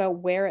curious about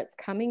where it's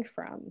coming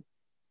from.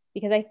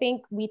 Because I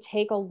think we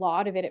take a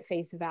lot of it at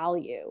face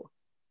value.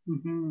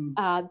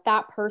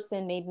 That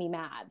person made me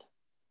mad.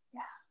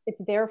 Yeah. It's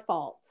their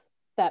fault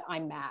that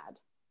I'm mad.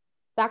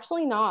 It's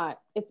actually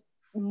not. It's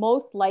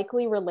most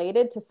likely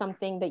related to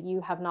something that you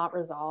have not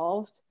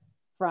resolved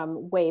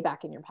from way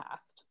back in your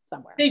past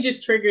somewhere. They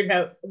just triggered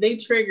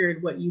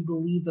what you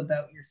believe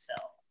about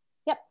yourself.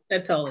 Yep.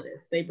 That's all it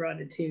is. They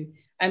brought it to.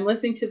 I'm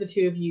listening to the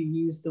two of you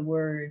use the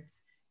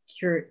words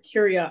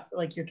curious,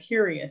 like you're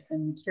curious,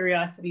 and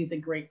curiosity is a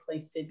great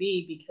place to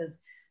be because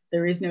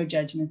there is no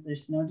judgment.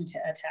 There's no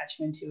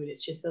attachment to it.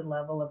 It's just a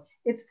level of,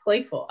 it's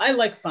playful. I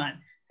like fun.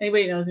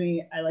 Anybody knows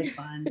me, I like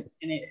fun,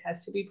 and it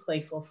has to be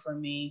playful for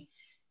me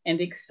and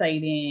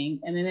exciting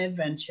and an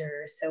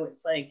adventure. So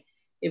it's like,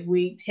 if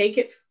we take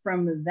it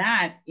from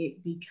that,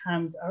 it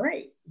becomes, all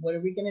right, what are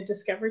we going to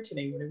discover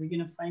today? What are we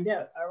going to find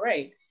out? All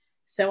right,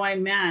 so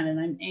I'm mad and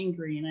I'm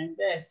angry and I'm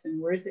this,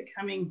 and where's it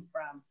coming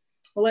from?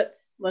 Well,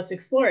 let's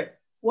explore it.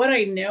 What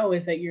I know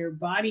is that your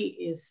body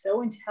is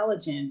so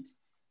intelligent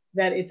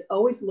that it's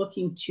always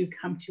looking to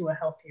come to a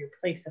healthier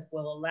place if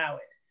we'll allow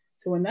it.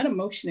 So when that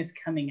emotion is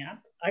coming up,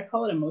 I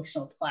call it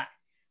emotional plaque.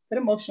 That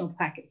emotional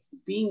plaque, it's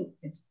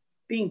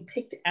being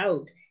picked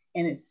out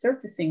and it's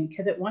surfacing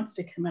because it wants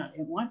to come out.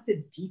 It wants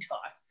to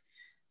detox.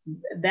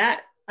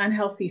 That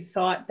unhealthy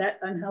thought, that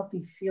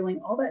unhealthy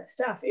feeling, all that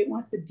stuff, it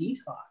wants to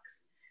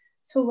detox.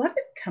 So let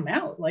it come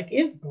out, like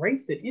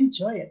embrace it,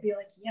 enjoy it. Be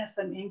like, yes,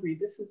 I'm angry.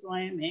 This is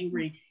why I'm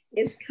angry.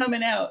 It's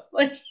coming out.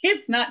 Like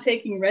it's not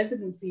taking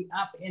residency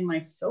up in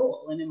my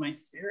soul and in my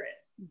spirit.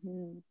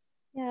 Mm-hmm.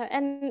 Yeah.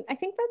 And I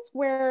think that's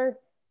where,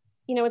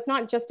 it's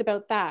not just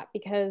about that,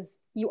 because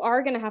you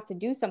are going to have to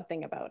do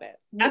something about it.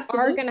 You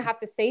Absolutely. are going to have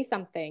to say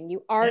something.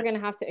 You are going to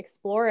have to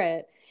explore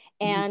it.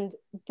 And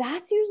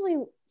that's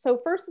usually,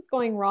 so first it's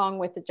going wrong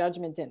with the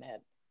judgment in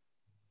it,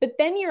 but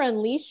then you're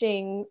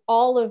unleashing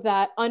all of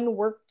that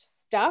unworked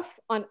stuff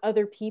on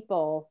other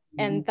people.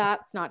 And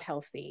that's not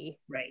healthy.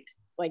 Right.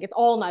 Like it's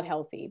all not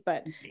healthy,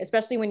 but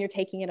especially when you're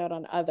taking it out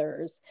on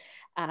others.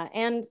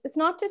 And it's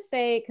not to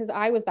say, because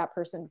I was that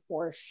person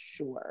for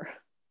sure,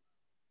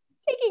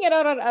 taking it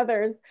out on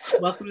others.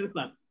 Welcome to the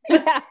club.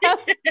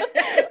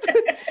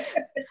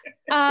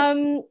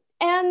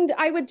 And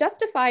I would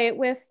justify it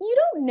with, you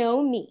don't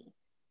know me.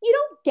 You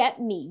don't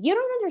get me. You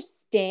don't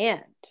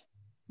understand.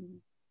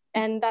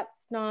 And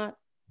that's not,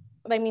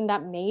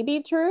 that may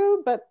be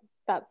true, but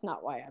that's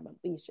not why I'm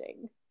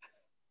unleashing.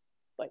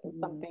 Like it's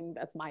something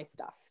that's my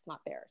stuff. It's not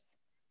theirs.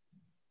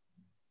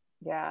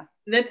 Yeah.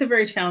 That's a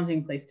very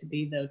challenging place to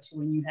be though, to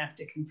when you have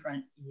to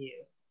confront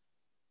you.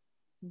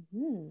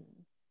 Mm-hmm.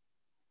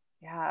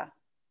 Yeah.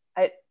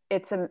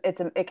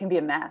 It can be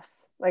a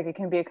mess. Like it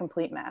can be a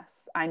complete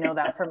mess. I know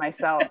that for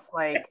myself.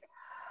 Like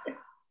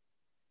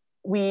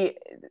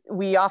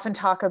we often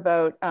talk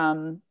about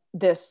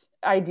this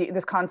idea,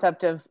 this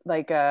concept of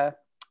like a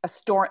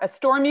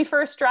stormy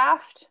first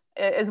draft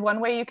is one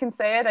way you can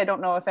say it. I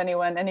don't know if any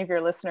of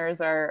your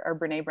listeners are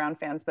Brene Brown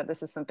fans, but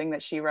this is something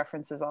that she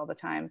references all the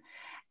time.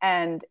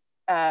 And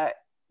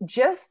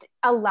just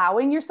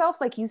allowing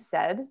yourself, like you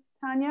said,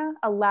 Tanya,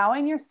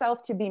 allowing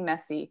yourself to be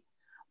messy,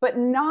 but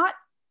not,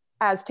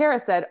 as Tara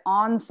said,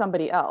 on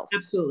somebody else.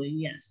 Absolutely,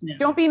 yes. No.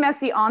 Don't be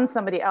messy on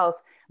somebody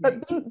else,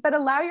 but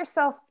allow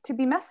yourself to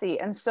be messy.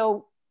 And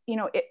so,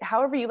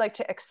 however you like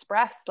to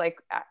express, like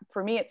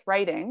for me, it's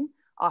writing.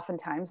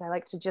 Oftentimes I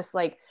like to just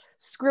like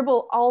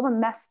scribble all the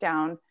mess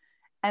down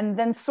and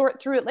then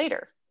sort through it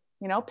later,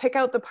 pick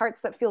out the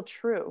parts that feel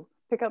true,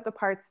 pick out the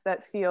parts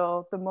that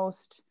feel the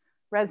most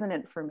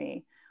resonant for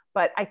me.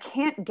 But I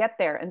can't get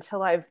there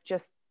until I've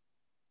just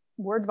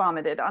word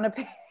vomited on a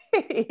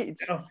page.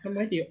 Oh, I'm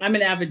with you. I'm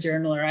an avid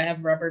journaler. I have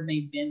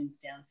Rubbermaid bins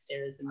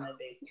downstairs in my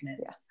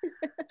basement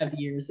of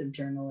years of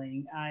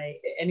journaling.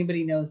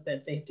 Anybody knows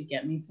that they have to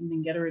get me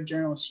something, get her a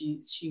journal.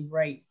 She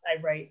writes. I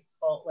write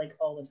all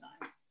the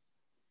time.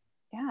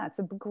 Yeah, it's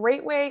a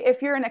great way.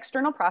 If you're an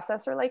external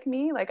processor like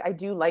me, like I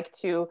do like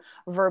to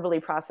verbally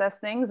process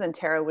things, and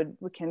Tara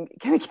can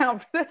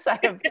account for this. I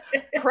have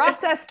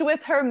processed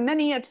with her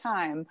many a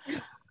time.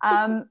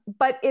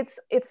 But it's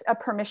a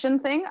permission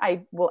thing.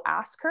 I will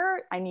ask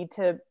her, I need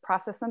to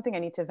process something, I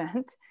need to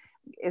vent.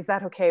 Is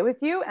that okay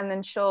with you? And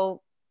then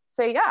she'll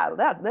say, yeah,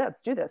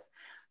 let's do this.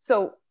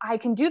 So I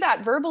can do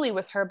that verbally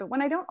with her, but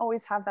when I don't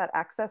always have that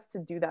access to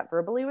do that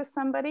verbally with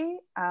somebody,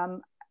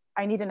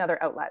 I need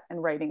another outlet,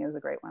 and writing is a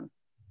great one.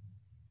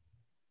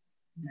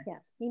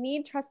 Yes, you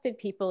need trusted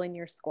people in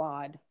your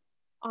squad,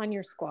 on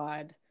your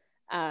squad.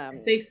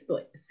 Safe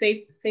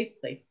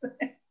place.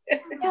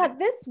 Yeah,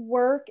 this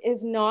work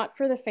is not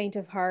for the faint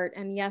of heart.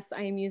 And yes,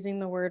 I am using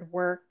the word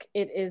work.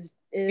 It is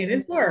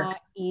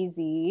not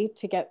easy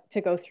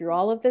to go through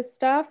all of this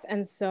stuff.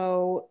 And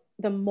so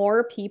the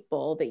more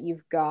people that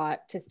you've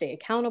got to stay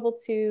accountable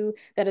to,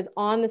 that is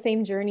on the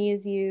same journey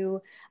as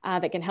you,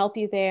 that can help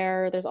you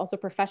there. There's also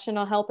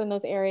professional help in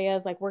those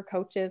areas. Like we're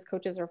coaches.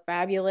 Coaches are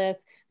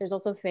fabulous. There's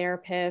also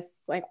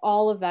therapists, like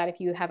all of that.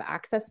 If you have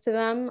access to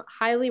them,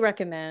 highly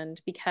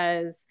recommend,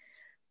 because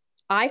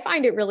I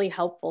find it really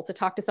helpful to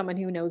talk to someone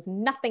who knows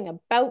nothing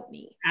about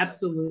me.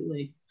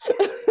 Absolutely.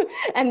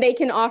 And they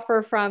can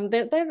offer from,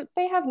 they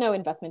have no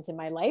investment in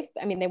my life.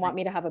 I mean, they want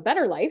me to have a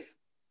better life,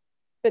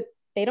 but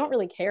they don't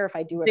really care if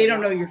I do it. They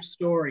don't know your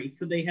story.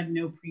 So they have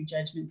no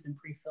prejudgments and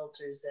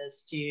pre-filters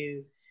as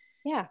to,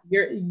 yeah,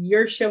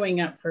 you're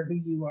showing up for who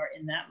you are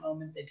in that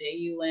moment. The day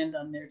you land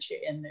on their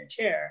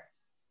chair,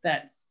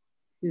 that's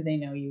who they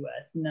know you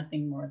as,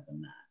 nothing more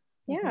than that.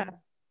 Yeah.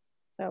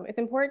 So it's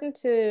important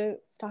to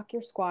stock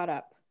your squad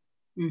up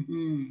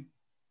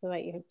so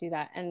that you do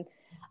that. And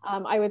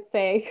I would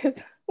say, because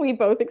we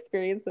both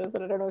experience this,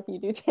 and I don't know if you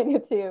do, Tanya,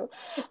 too.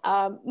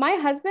 My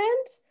husband,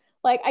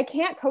 like, I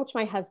can't coach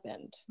my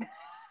husband.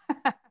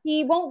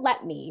 He won't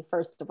let me,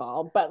 first of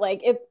all, but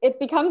like it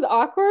becomes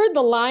awkward.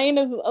 The line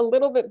is a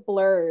little bit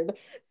blurred.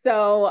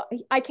 So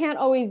I can't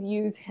always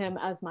use him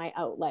as my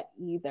outlet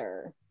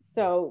either.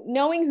 So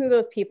knowing who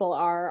those people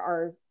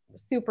are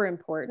super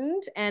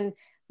important. And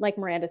like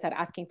Miranda said,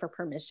 asking for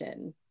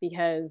permission,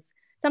 because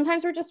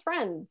sometimes we're just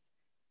friends.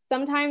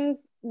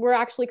 Sometimes we're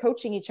actually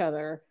coaching each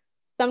other.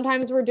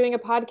 Sometimes we're doing a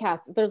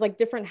podcast. There's like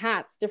different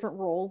hats, different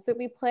roles that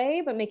we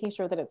play, but making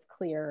sure that it's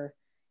clear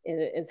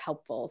is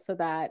helpful, so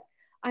that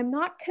I'm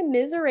not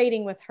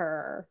commiserating with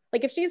her.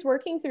 Like if she's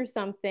working through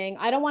something,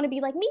 I don't want to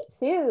be like, me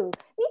too.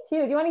 Do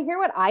you want to hear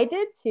what I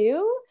did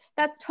too?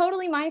 That's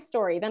totally my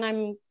story. Then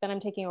I'm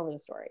taking over the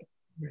story.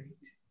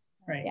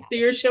 Right. Yeah. So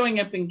you're showing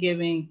up and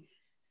giving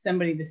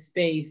somebody the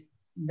space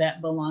that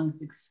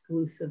belongs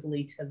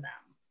exclusively to them,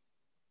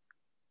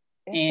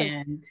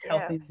 and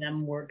helping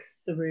them work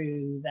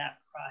through that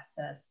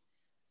process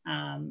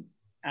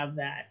of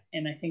that.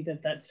 And I think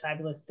that that's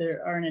fabulous.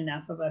 There aren't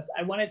enough of us.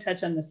 I want to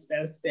touch on the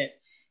spouse bit,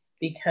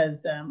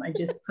 because I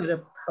just put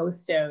a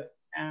post out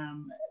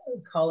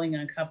calling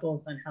on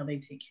couples on how they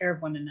take care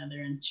of one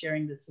another and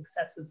sharing the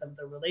successes of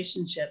the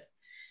relationships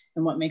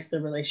and what makes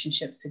the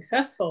relationship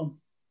successful,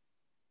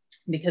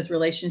 because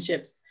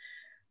relationships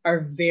are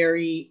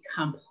very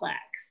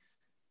complex.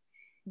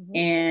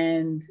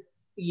 And,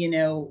 you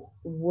know,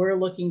 we're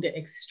looking to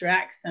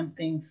extract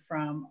something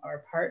from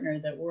our partner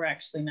that we're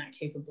actually not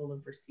capable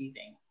of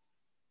receiving.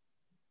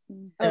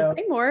 So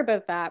say more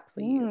about that,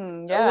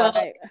 please.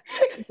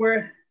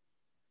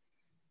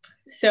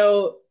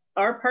 So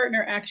our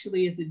partner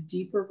actually is a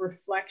deeper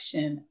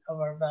reflection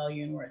of our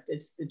value and worth.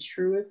 It's the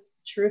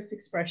truest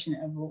expression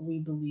of what we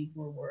believe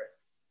we're worth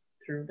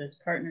through this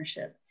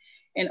partnership.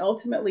 And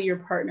ultimately your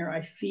partner,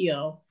 I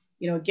feel,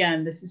 you know,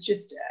 again, this is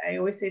just, I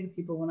always say to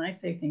people, when I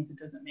say things, it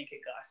doesn't make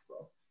it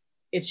gospel.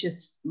 It's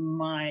just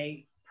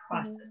my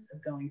process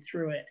of going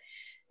through it.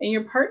 And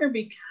your partner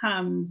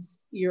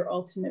becomes your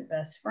ultimate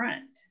best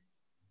friend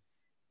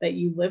that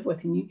you live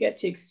with and you get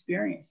to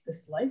experience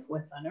this life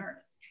with on earth.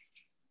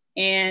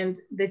 And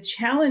the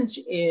challenge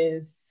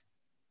is,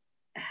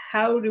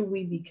 how do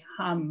we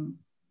become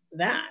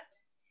that?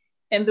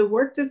 And the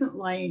work doesn't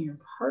lie in your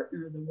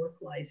partner, the work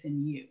lies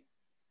in you.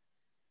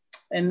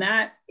 And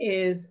that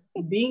is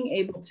being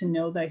able to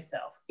know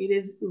thyself. It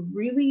is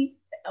really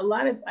a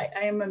lot of,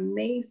 I am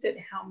amazed at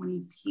how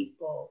many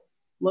people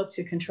look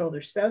to control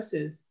their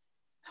spouses,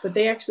 but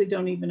they actually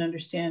don't even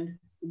understand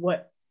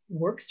what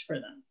works for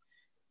them,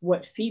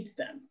 what feeds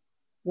them,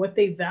 what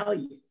they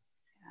value,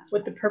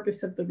 what the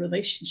purpose of the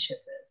relationship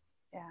is.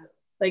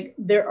 Like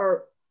there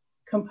are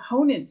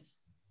components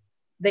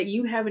that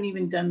you haven't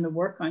even done the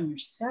work on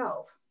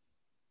yourself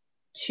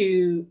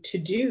to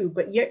do,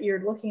 but yet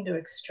you're looking to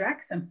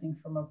extract something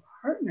from a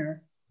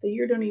partner that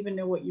you don't even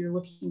know what you're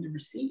looking to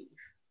receive.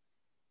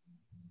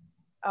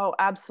 Oh,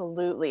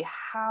 absolutely.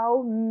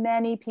 How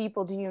many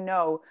people do you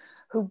know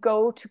who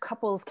go to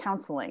couples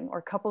counseling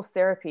or couples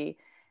therapy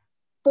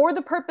for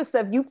the purpose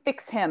of you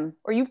fix him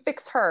or you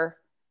fix her?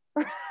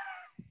 Right?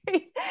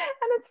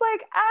 And it's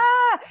like,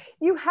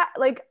 you have,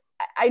 like,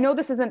 I know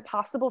this isn't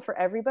possible for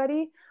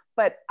everybody,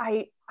 but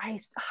I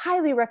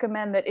highly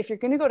recommend that if you're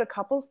going to go to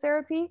couples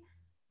therapy,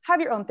 have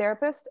your own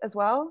therapist as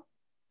well.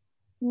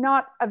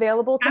 Not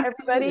available to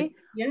everybody,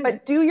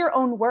 but do your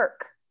own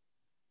work,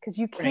 because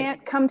you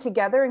can't come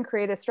together and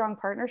create a strong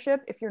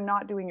partnership if you're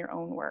not doing your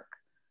own work.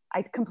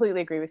 I completely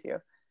agree with you.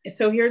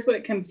 So here's what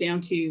it comes down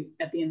to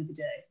at the end of the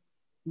day.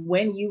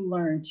 When you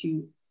learn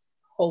to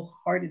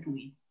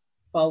wholeheartedly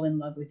fall in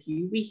love with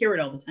you, we hear it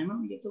all the time.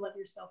 Oh, you have to love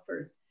yourself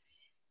first.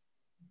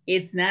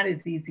 It's not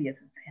as easy as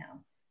it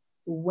sounds.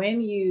 When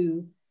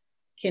you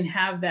can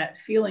have that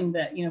feeling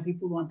that, you know,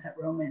 people want that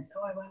romance.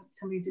 Oh, I want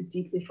somebody to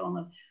deeply fall in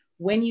love.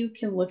 When you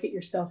can look at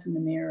yourself in the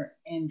mirror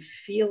and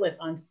feel it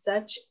on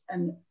such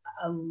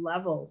a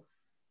level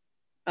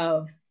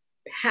of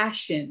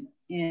passion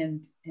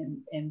and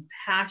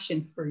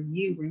passion for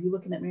you, where you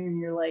look in that mirror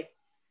and you're like,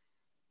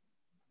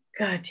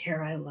 God,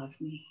 Tara, I love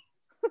me.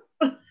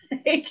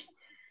 Like,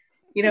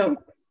 you know,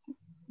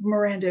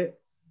 Miranda,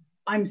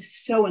 I'm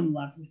so in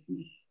love with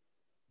me.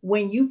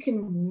 When you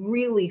can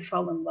really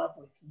fall in love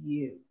with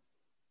you,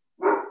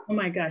 oh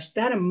my gosh,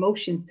 that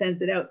emotion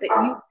sends it out that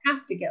you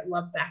have to get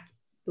love back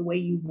the way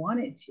you want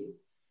it to,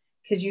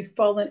 because you've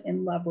fallen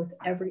in love with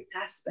every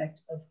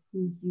aspect of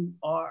who you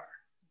are,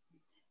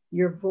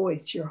 your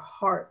voice, your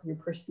heart, your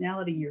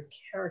personality, your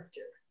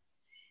character.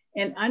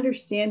 And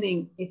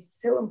understanding,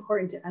 it's so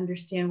important to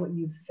understand what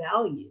you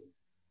value,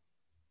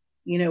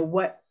 you know,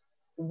 what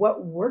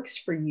works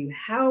for you,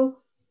 how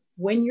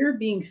when you're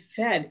being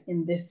fed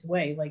in this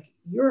way, like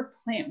you're a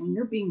plant, when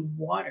you're being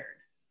watered,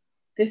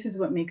 this is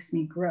what makes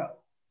me grow.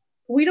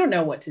 We don't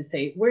know what to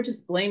say. We're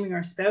just blaming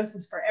our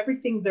spouses for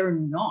everything they're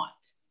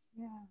not.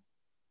 Yeah.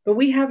 But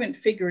we haven't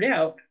figured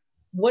out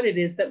what it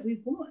is that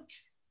we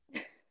want.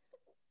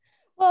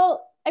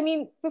 Well, I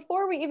mean,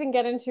 before we even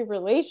get into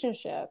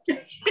relationships,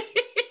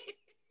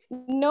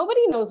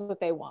 nobody knows what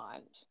they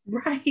want.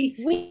 Right.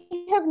 We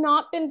have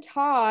not been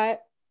taught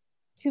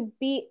to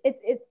be,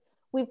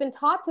 we've been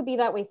taught to be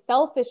that way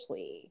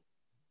selfishly.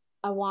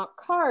 I want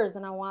cars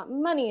and I want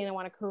money and I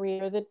want a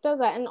career that does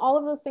that. And all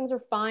of those things are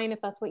fine if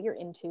that's what you're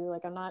into.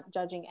 Like, I'm not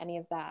judging any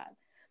of that.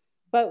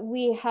 But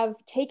we have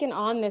taken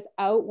on this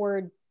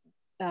outward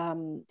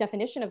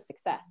definition of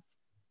success.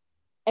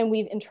 And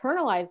we've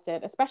internalized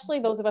it, especially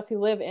those of us who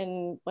live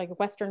in like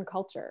Western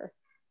culture.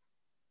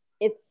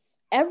 It's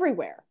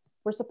everywhere.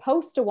 We're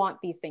supposed to want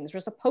these things.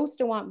 We're supposed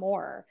to want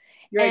more.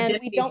 Your and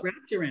identity is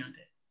wrapped around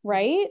it.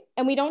 Right?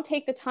 And we don't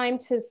take the time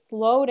to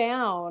slow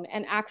down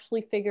and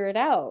actually figure it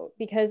out.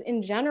 Because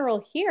in general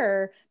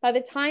here, by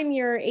the time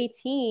you're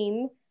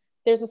 18,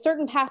 there's a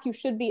certain path you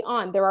should be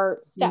on. There are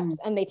steps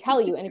and they tell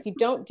you. And if you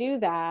don't do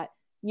that,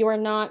 you are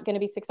not going to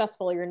be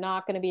successful. You're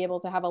not going to be able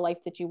to have a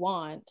life that you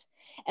want.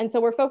 And so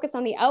we're focused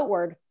on the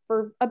outward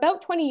for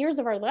about 20 years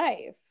of our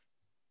life.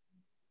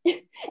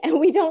 And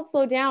we don't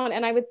slow down.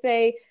 And I would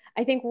say,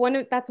 I think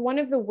that's one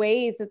of the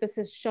ways that this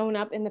has shown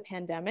up in the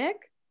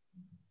pandemic.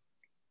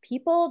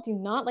 People do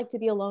not like to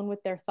be alone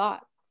with their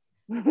thoughts.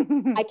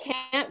 I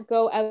can't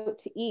go out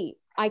to eat.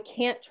 I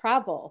can't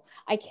travel.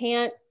 I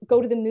can't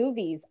go to the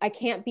movies. I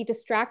can't be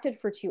distracted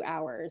for 2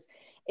 hours.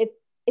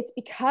 It's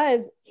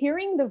because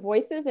hearing the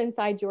voices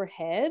inside your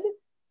head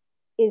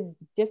is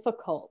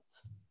difficult.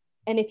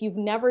 And if you've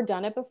never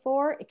done it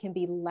before, it can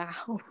be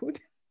loud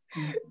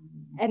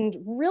and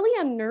really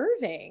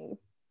unnerving.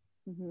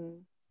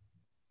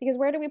 Because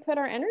where do we put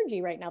our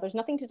energy right now? There's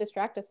nothing to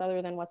distract us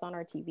other than what's on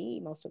our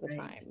TV most of the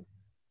time.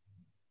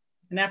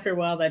 And after a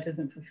while, that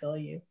doesn't fulfill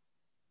you.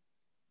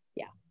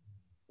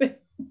 Yeah.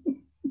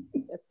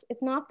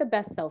 It's not the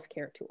best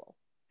self-care tool.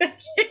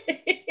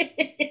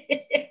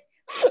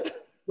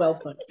 Well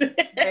put.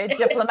 Very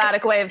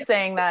diplomatic way of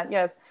saying that.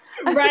 Yes.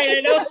 Right,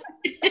 I know.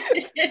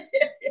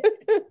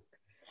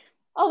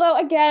 Although,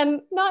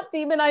 again, not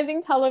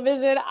demonizing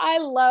television. I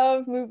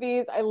love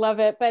movies. I love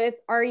it. But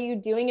are you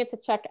doing it to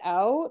check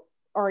out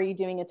or are you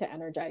doing it to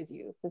energize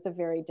you? It's a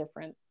very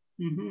different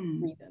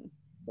reason.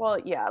 Well,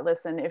 yeah,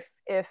 listen,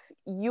 if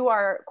you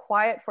are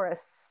quiet for a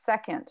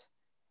second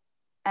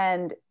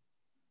and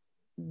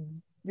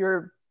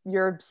your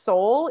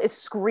soul is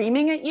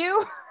screaming at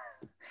you,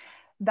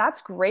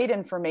 that's great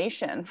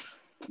information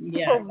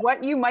for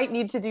what you might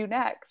need to do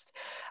next.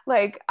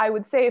 Like, I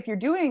would say if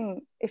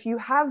you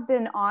have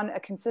been on a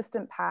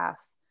consistent path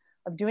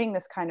of doing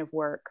this kind of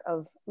work,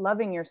 of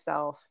loving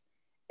yourself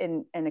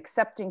and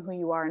accepting who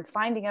you are and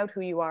finding out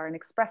who you are and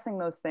expressing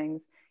those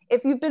things,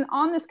 if you've been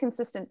on this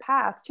consistent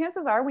path,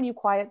 chances are when you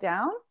quiet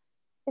down,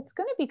 it's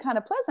going to be kind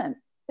of pleasant.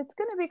 It's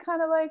going to be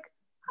kind of like,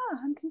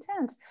 I'm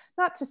content.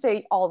 Not to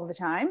say all the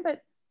time,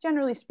 but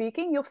generally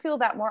speaking, you'll feel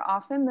that more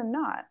often than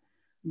not.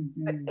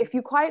 But if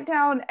you quiet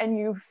down and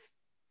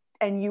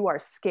you are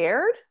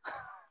scared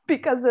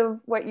because of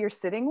what you're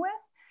sitting with,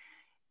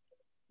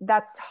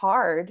 that's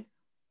hard,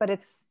 but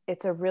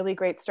it's a really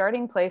great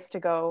starting place to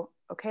go,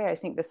 okay, I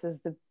think this is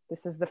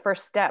the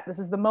first step. This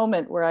is the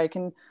moment where I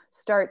can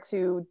start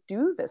to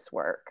do this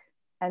work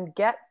and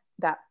get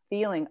that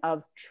feeling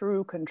of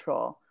true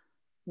control,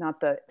 not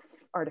the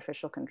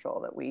artificial control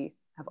that we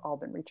have all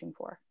been reaching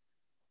for.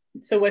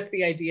 So what's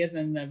the idea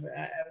then of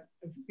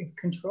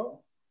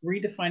control?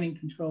 Redefining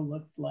control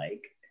looks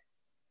like?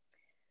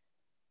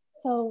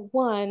 So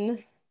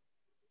one,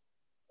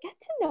 get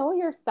to know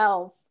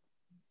yourself.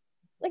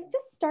 Like,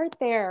 just start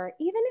there.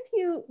 Even if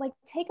you like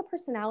take a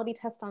personality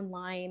test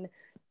online,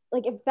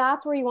 like if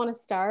that's where you want to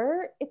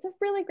start, it's a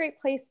really great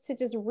place to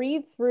just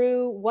read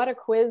through what a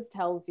quiz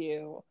tells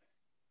you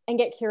and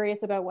get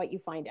curious about what you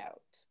find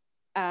out.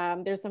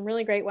 There's some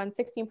really great ones.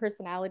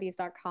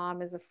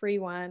 16personalities.com is a free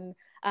one.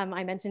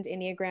 I mentioned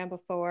Enneagram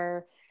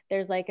before.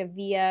 There's like a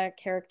VIA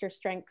character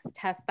strengths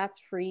test that's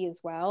free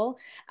as well.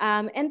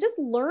 And just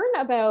learn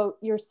about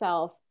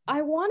yourself.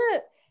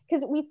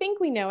 Because we think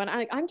we know, and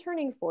I'm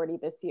turning 40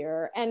 this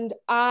year, and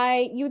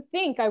you'd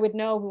think I would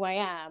know who I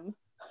am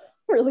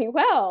really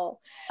well.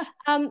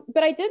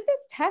 But I did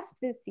this test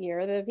this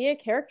year, the VIA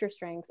character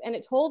strengths, and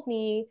it told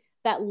me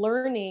that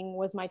learning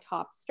was my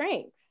top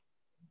strength,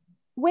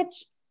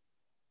 which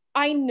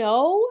I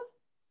know,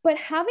 but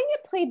having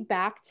it played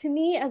back to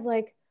me as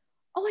like,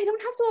 oh, I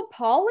don't have to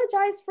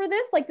apologize for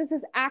this. Like, this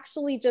is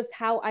actually just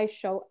how I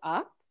show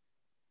up.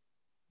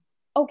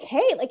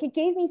 Okay, like it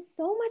gave me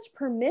so much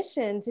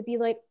permission to be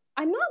like,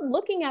 I'm not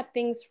looking at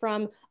things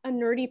from a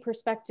nerdy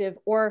perspective,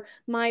 or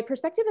my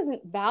perspective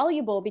isn't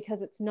valuable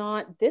because it's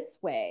not this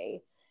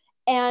way.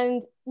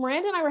 And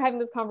Miranda and I were having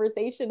this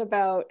conversation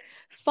about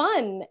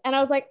fun. And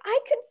I was like, I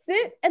could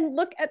sit and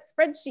look at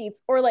spreadsheets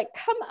or like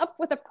come up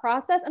with a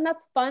process, and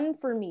that's fun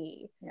for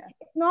me. Yeah.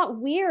 It's not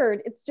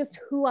weird. It's just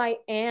who I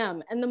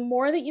am. And the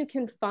more that you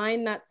can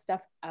find that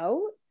stuff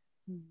out,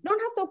 you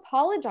don't have to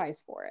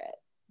apologize for it.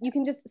 You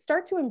can just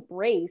start to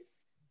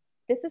embrace,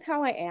 this is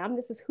how I am.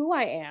 This is who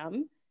I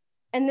am.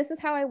 And this is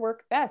how I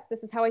work best.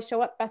 This is how I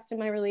show up best in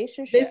my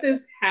relationship. This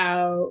is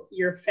how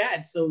you're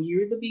fed. So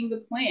you're being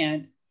the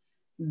plant.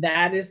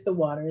 That is the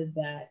water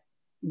that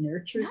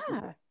nurtures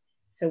you.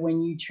 So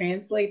when you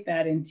translate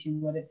that into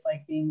what it's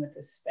like being with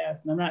a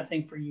spouse, and I'm not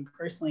saying for you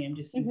personally, I'm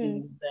just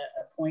using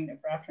a point of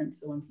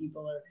reference. So when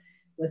people are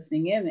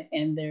listening in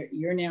and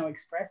you're now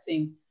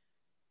expressing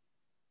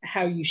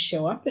how you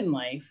show up in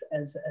life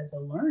as a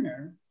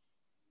learner,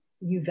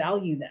 you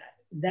value that.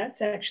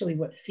 That's actually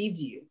what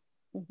feeds you.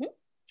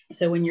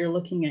 So when you're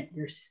looking at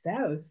your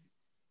spouse,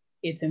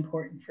 it's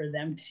important for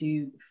them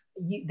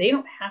they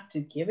don't have to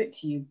give it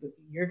to you, but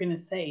you're going to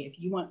say, if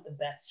you want the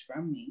best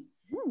from me,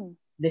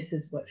 this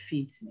is what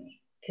feeds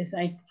me, because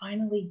I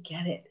finally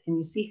get it. And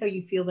you see how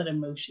you feel that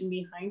emotion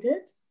behind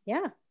it?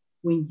 Yeah.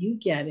 When you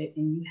get it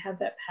and you have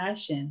that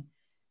passion,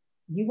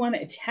 you want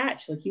to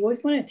attach, like you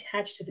always want to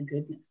attach to the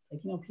goodness.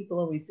 Like, people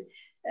always,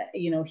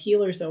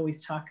 healers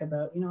always talk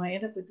about, I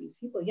end up with these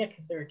people. Yeah,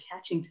 because they're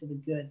attaching to the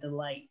good, the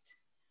light.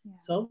 Yeah.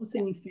 So all of a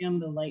sudden you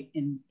found the light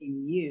in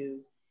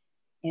you,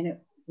 and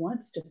it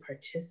wants to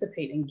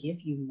participate and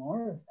give you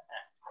more of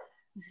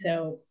that.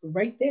 So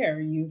right there,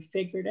 you've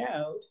figured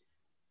out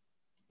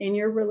in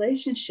your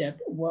relationship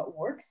what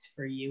works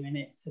for you. And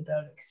it's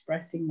about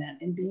expressing that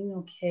and being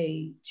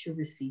okay to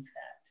receive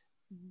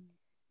that.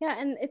 Yeah.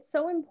 And it's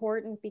so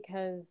important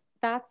because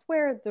that's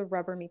where the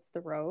rubber meets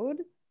the road.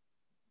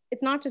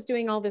 It's not just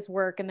doing all this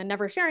work and then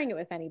never sharing it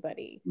with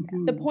anybody.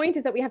 The point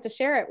is that we have to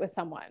share it with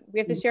someone. We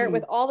have to share it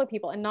with all the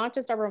people, and not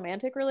just our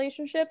romantic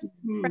relationships,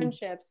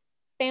 friendships,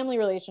 family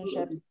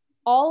relationships,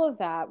 all of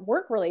that,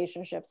 work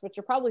relationships, which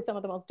are probably some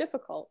of the most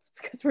difficult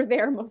because we're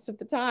there most of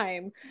the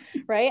time,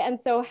 right? And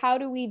so how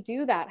do we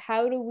do that?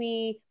 How do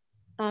we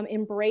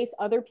embrace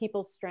other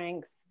people's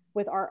strengths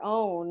with our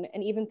own,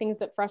 and even things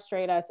that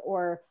frustrate us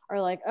or are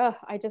like, oh,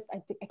 I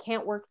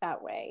can't work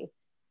that way.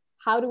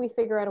 How do we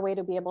figure out a way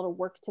to be able to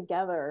work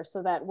together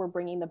so that we're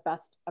bringing the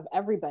best of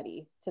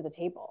everybody to the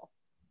table?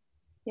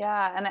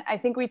 Yeah. And I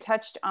think we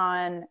touched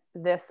on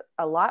this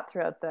a lot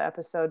throughout the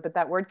episode, but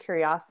that word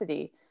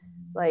curiosity,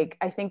 like,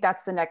 I think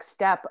that's the next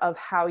step of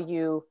how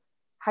you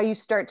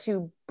start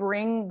to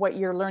bring what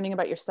you're learning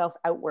about yourself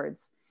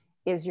outwards,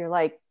 is you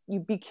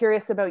be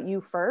curious about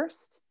you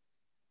first,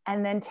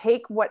 and then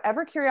take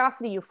whatever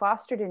curiosity you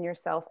fostered in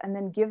yourself and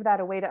then give that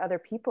away to other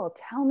people.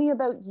 Tell me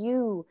about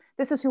you.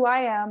 This is who I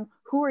am.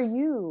 Who are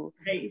you?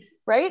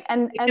 Right.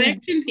 And the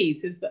connection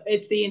piece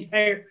it's the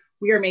entire,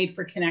 we are made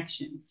for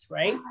connections,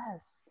 right?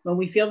 Yes. When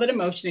we feel that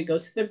emotion, it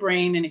goes to the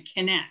brain and it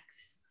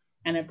connects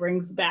and it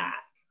brings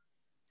back.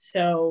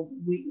 So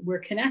we're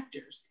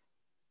connectors.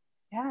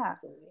 Yeah.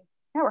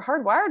 Yeah. We're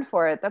hardwired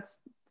for it. It's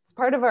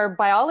part of our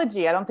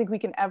biology. I don't think we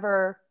can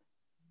ever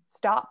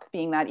stop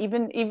being that.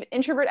 Even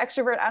introvert,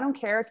 extrovert, I don't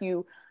care if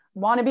you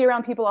want to be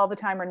around people all the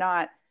time or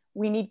not.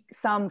 We need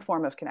some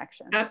form of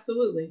connection.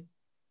 Absolutely.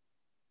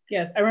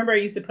 Yes. I remember I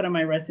used to put on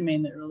my resume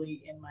in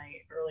my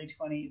early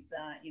 20s,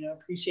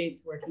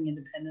 appreciates working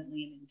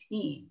independently and in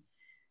team.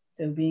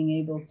 So being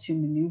able to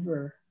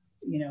maneuver,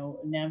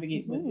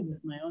 navigate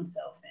with my own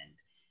self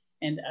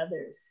and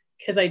others,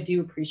 because I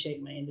do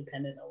appreciate my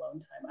independent alone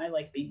time. I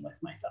like being with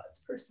my thoughts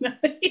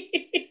personally.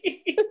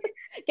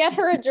 Get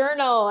her a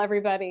journal,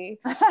 everybody.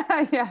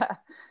 Yeah.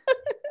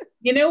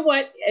 You know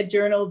what a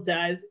journal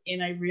does?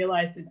 And I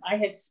realized that I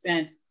had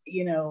spent,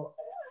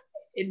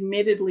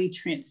 admittedly,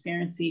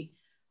 transparency,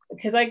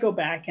 because I go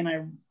back and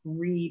I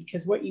read,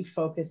 because what you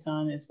focus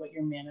on is what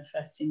you're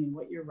manifesting, and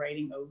what you're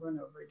writing over and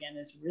over again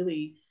is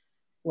really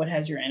what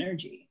has your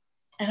energy.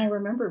 And I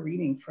remember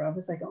reading I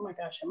was like, oh my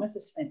gosh, I must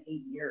have spent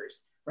 8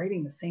 years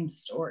writing the same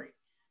story.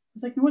 I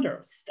was like, no wonder I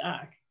was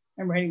stuck.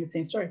 I'm writing the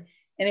same story.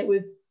 And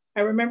I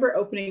remember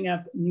opening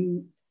up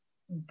new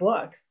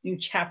books, new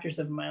chapters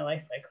of my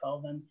life, I call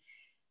them.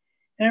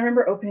 And I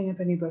remember opening up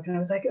a new book and I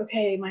was like,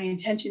 okay, my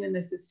intention in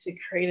this is to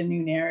create a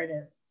new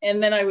narrative.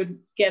 And then I would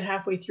get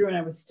halfway through and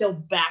I was still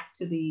back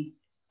to the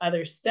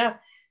other stuff.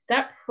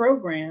 That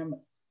program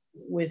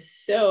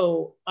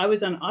I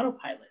was on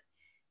autopilot.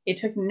 It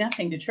took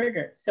nothing to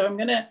trigger. So I'm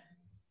going to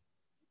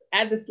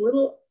add this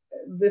little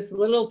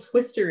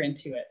twister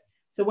into it.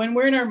 So when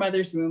we're in our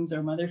mother's wombs,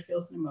 our mother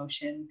feels an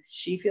emotion.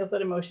 She feels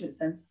that emotion. It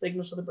sends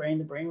signals to the brain.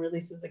 The brain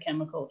releases the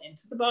chemical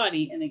into the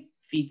body and it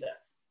feeds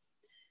us.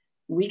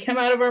 We come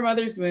out of our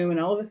mother's womb and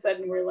all of a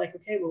sudden we're like,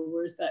 okay, well,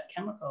 where's that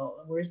chemical?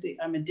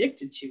 I'm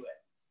addicted to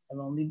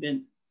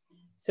it.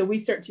 So we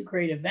start to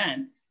create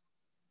events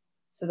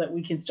so that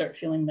we can start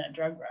feeling that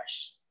drug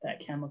rush, that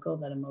chemical,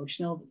 that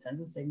emotional, that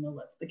sends a signal,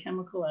 lets the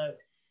chemical out.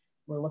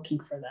 We're looking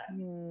for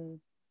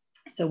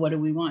that. So what do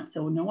we want?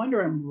 So no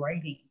wonder I'm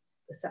writing.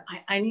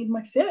 I need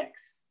my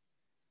fix.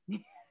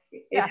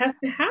 It has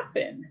to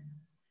happen.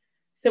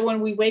 So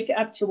when we wake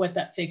up to what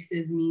that fix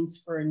is means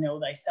for know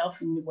thyself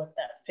and what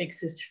that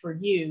fix is for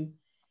you,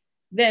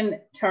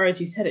 then Tara,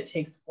 as you said, it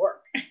takes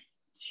work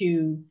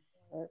to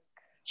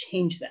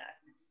change that.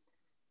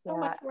 So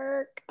much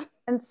work.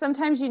 And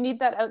sometimes you need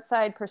that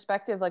outside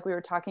perspective, like we were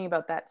talking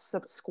about, that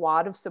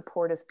squad of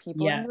supportive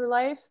people in your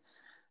life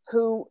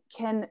who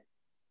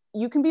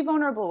you can be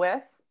vulnerable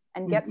with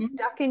and get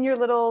stuck in your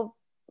little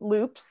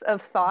loops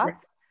of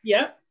thoughts.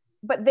 Yeah.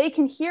 But they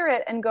can hear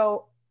it and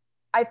go,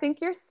 I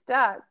think you're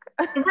stuck.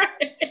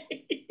 Right.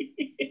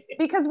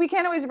 Because we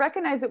can't always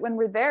recognize it when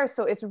we're there.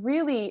 So it's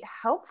really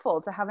helpful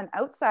to have an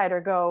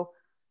outsider go,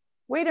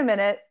 wait a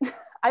minute,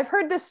 I've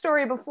heard this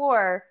story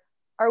before.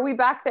 Are we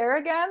back there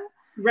again?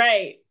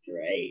 Right.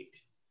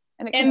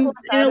 And in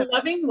a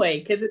loving way,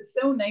 because it's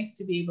so nice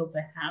to be able to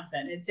have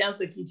that. It sounds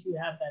like you two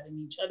have that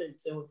in each other.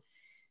 So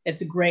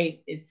it's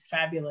great. It's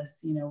fabulous,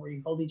 where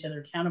you hold each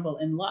other accountable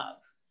in love.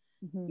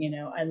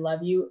 I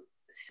love you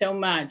so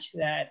much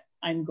that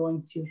I'm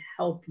going to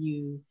help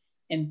you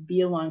and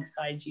be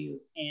alongside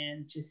you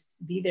and just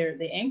be there,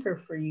 the anchor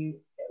for you.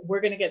 We're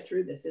going to get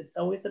through this. It's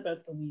always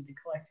about the we, the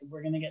collective.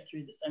 We're going to get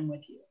through this. I'm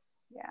with you.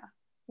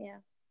 Yeah.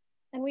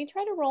 And we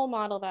try to role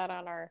model that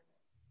on our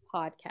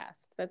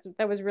podcast.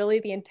 That was really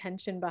the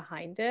intention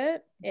behind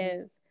it,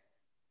 is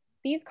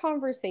these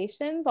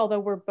conversations, although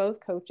we're both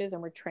coaches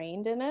and we're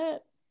trained in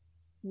it,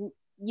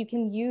 you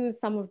can use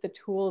some of the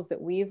tools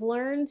that we've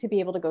learned to be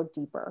able to go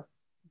deeper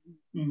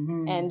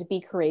and be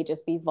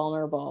courageous, be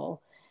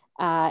vulnerable.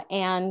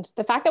 And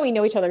the fact that we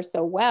know each other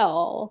so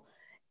well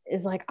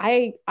is like,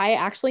 I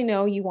actually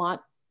know you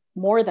want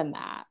more than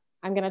that.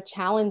 I'm going to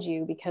challenge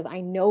you because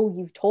I know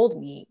you've told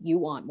me you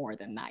want more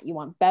than that. You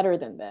want better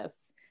than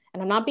this.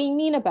 And I'm not being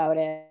mean about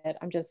it.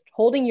 I'm just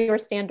holding your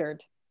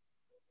standard.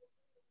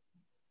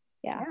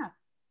 Yeah.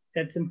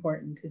 That's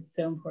important. It's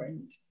so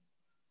important.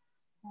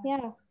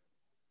 Yeah.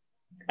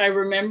 I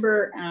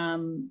remember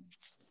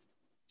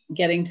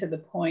getting to the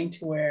point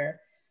where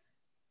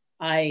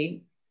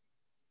I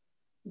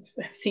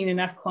have seen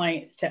enough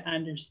clients to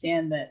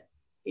understand that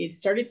it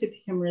started to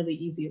become really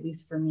easy, at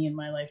least for me in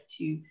my life,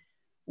 to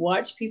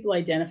watch people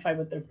identify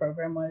what their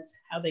program was,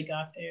 how they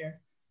got there,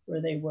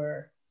 where they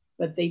were,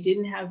 but they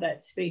didn't have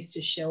that space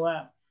to show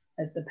up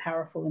as the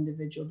powerful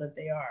individual that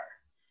they are.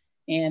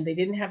 And they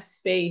didn't have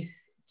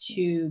space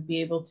to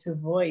be able to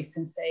voice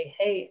and say,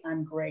 hey,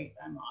 I'm great,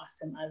 I'm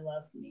awesome, I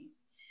love me.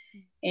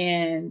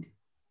 And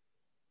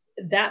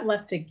that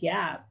left a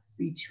gap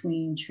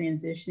between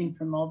transitioning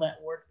from all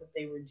that work that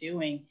they were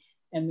doing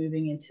and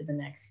moving into the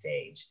next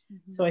stage.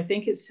 So I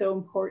think it's so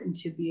important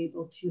to be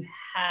able to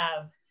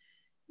have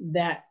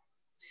that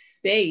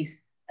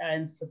space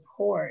and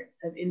support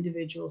of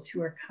individuals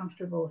who are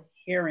comfortable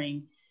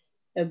hearing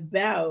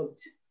about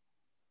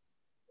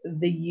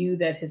the you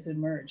that has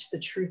emerged, the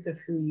truth of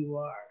who you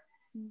are,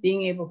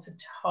 being able to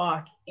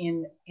talk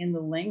in the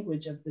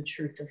language of the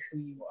truth of who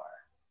you are.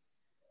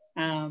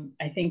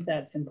 I think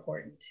that's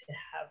important to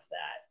have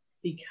that,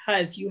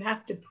 because you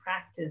have to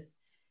practice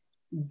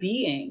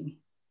being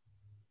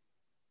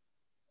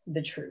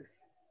the truth.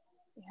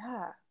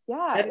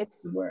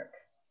 It's the work.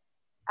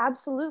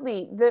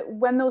 Absolutely.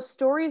 When those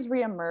stories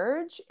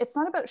reemerge, it's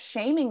not about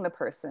shaming the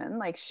person,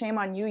 like shame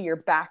on you, you're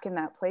back in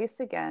that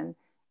place again.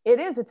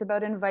 It's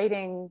about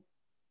inviting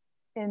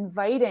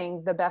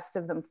the best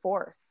of them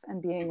forth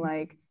and being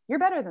like, you're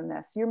better than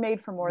this. You're made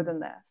for more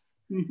than this.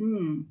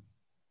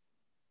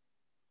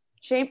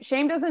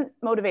 Shame doesn't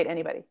motivate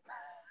anybody.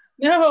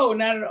 No,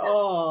 not at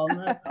all.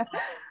 Not at all.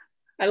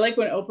 I like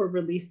when Oprah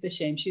released the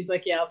shame. She's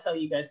like, yeah, I'll tell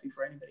you guys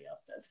before anybody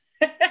else does.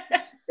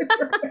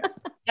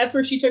 That's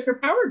where she took her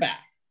power back.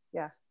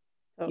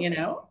 Totally.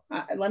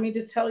 Let me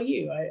just tell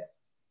you,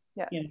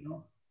 the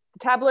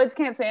tabloids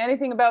can't say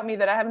anything about me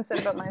that I haven't said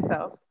about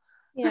myself.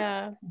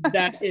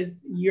 That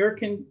is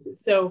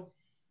so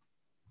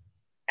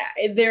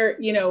there,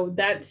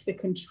 that's the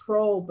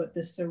control, but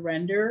the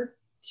surrender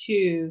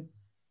to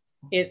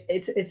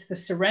it's the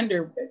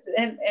surrender.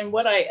 And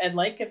what I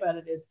like about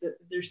it is that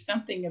there's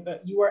something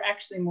about, you are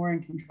actually more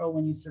in control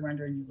when you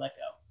surrender and you let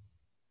go.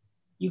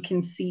 You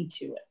can see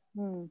to it.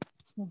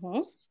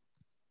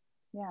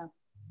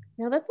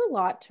 That's a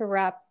lot to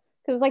wrap,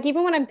 because like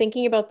even when I'm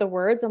thinking about the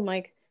words, I'm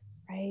like,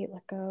 right,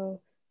 let go,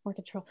 more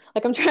control.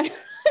 Like I'm trying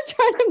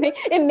to make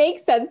it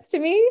make sense to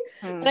me.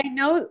 But I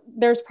know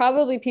there's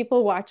probably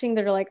people watching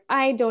that are like,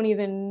 I don't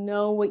even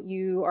know what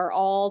you are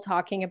all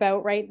talking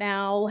about right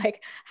now.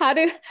 Like, how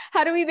do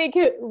we make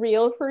it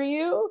real for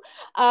you?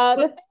 The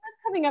thing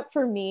that's coming up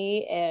for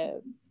me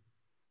is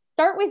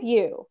start with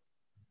you.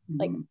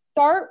 Like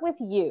start with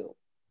you.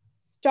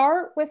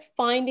 Start with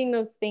finding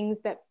those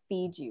things that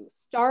feed you.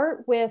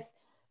 Start with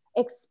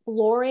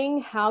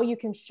exploring how you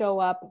can show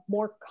up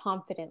more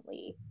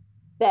confidently,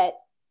 that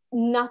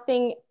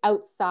nothing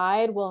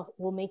outside will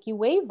make you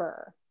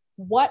waver.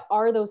 What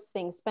are those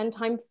things? Spend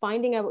time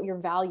finding out your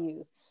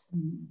values,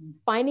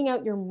 finding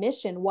out your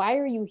mission. Why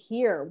are you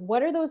here?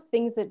 What are those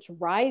things that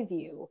drive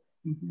you?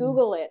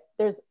 Google it.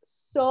 There's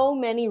so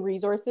many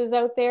resources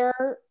out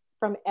there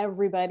from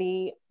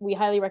everybody. We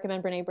highly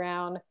recommend Brene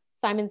Brown.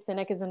 Simon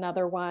Sinek is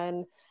another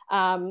one.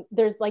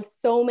 There's like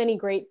so many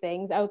great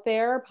things out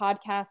there,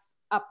 podcasts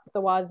up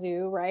the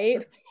wazoo,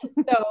 right?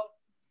 So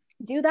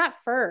do that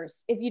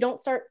first. If you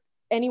don't start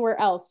anywhere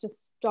else,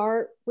 just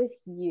start with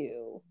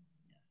you.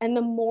 And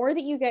the more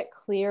that you get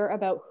clear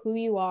about who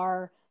you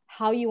are,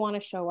 how you want to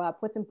show up,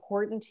 what's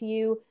important to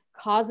you,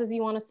 causes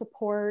you want to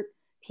support,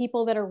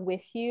 people that are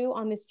with you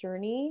on this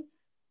journey,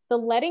 the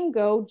letting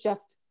go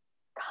just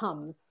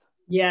comes.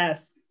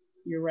 Yes,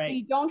 you're right.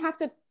 You don't have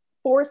to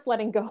force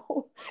letting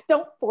go.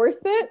 Don't force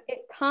it.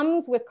 It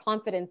comes with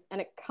confidence,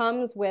 and it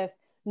comes with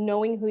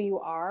knowing who you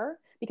are,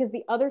 because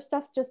the other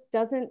stuff just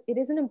it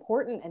isn't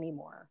important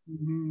anymore.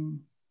 Mm-hmm.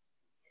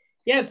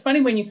 Yeah, it's funny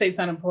when you say it's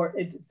not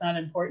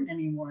important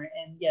anymore.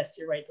 And yes,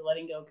 you're right. The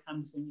letting go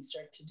comes when you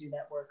start to do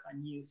that work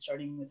on you,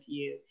 starting with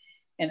you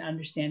and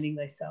understanding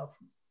thyself,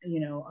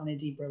 on a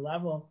deeper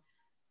level.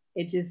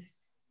 It just,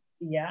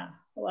 a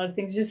lot of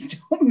things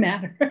just don't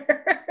matter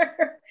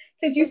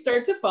because you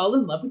start to fall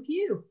in love with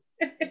you.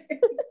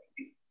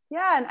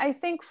 Yeah. And I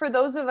think for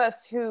those of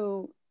us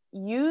who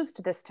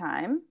used this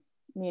time,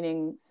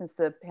 meaning since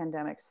the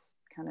pandemic's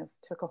kind of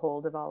took a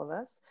hold of all of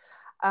us,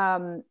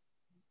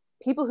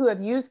 people who have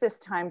used this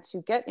time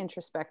to get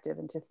introspective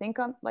and to think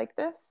on like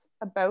this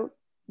about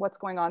what's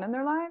going on in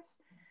their lives,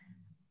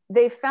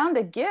 they found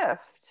a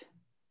gift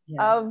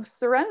of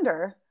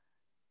surrender,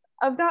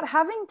 of not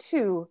having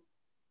to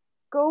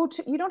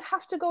you don't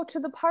have to go to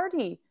the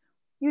party.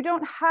 You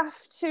don't have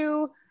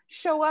to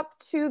show up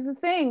to the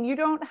thing. You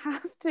don't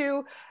have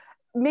to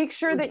make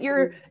sure that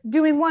you're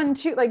doing 1,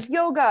 2, like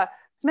yoga,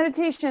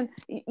 meditation.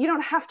 You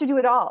don't have to do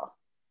it all.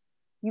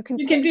 You can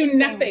do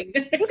nothing.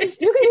 You can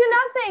do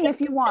nothing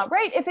if you want,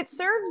 right? If it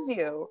serves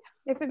you,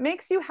 if it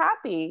makes you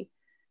happy,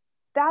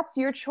 that's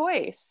your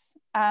choice.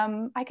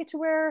 I get to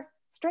wear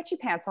stretchy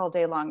pants all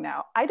day long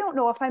now. I don't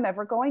know if I'm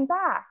ever going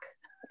back.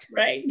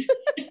 Right.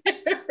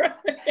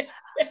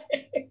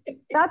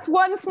 That's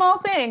one small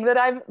thing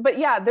but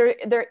yeah,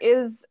 there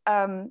is,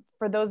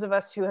 for those of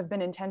us who have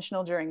been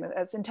intentional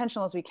as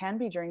intentional as we can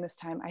be during this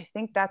time, I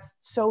think that's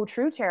so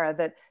true, Tara,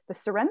 that the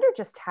surrender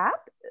just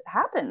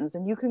happens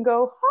and you can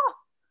go,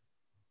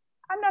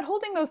 I'm not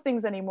holding those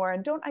things anymore.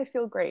 And don't I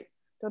feel great?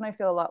 Don't I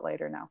feel a lot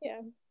lighter now?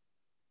 Yeah.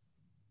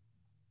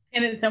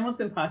 And it's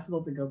almost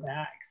impossible to go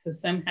back. So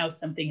somehow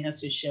something has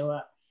to show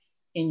up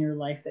in your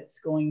life that's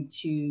going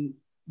to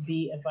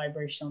be a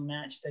vibrational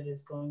match, that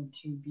is going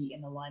to be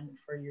in alignment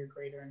for your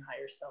greater and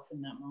higher self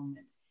in that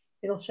moment.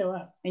 It'll show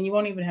up and you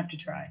won't even have to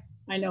try.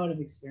 I know it of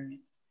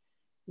experience.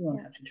 You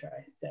won't have to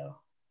try. So,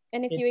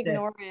 and if you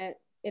ignore it,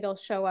 it'll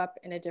show up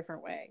in a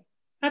different way.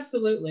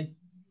 Absolutely.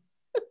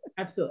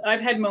 Absolutely.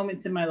 I've had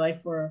moments in my life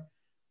where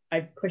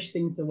I push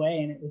things away,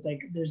 and it was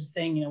like, there's a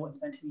saying,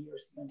 what's meant to be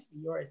yours is meant to be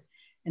yours.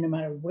 And no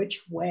matter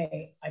which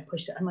way I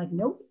pushed it, I'm like,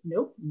 nope.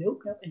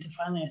 Until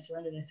finally I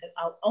surrendered and I said,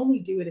 I'll only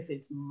do it if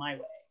it's my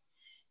way.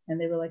 And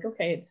they were like,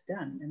 okay, it's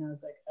done. And I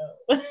was like,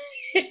 oh.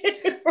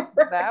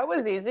 That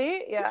was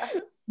easy. Yeah.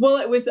 Well,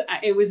 it was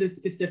a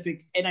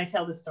specific, and I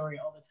tell the story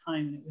all the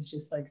time. And it was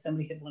just like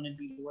somebody had wanted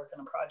me to work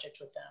on a project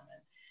with them.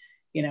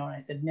 And, and I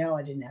said, no,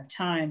 I didn't have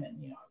time. And,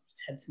 I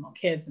just had small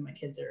kids, and my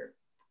kids are,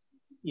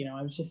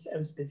 I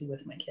was busy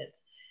with my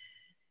kids.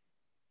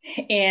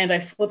 And I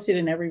flipped it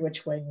in every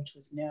which way, which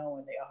was no.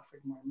 And they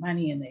offered more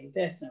money and they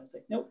this. And I was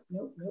like, nope.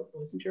 It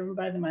wasn't driven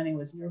by the money. It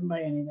wasn't driven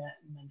by any of that.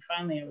 And then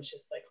finally I was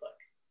just like, look,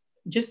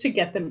 just to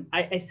get them,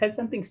 I said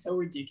something so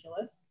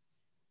ridiculous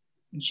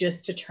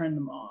just to turn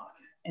them off.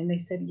 And they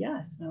said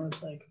yes. And I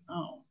was like,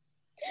 oh.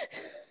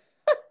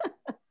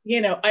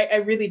 I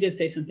really did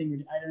say something.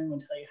 I don't even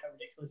tell you how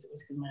ridiculous it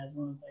was, because my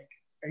husband was like,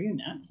 are you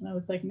nuts? And I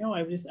was like, no,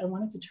 I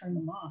wanted to turn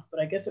them off, but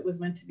I guess it was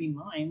meant to be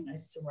mine. I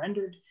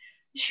surrendered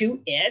to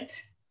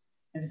it.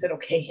 I just said,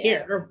 okay,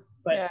 here,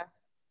 but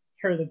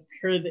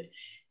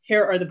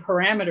here are the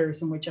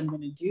parameters in which I'm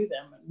going to do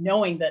them,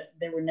 knowing that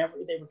they were going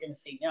to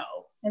say no.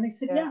 And they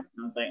said, yeah. And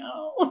I was like,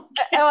 oh,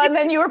 okay. And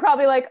then you were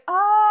probably like,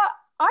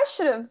 I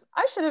should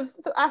have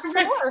asked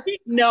for more.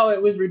 No,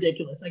 it was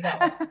ridiculous. I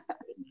got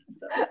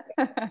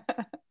it.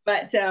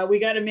 But we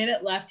got a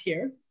minute left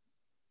here.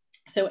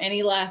 So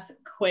any last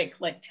quick,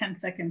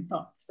 10-second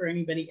thoughts for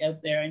anybody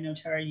out there? I know,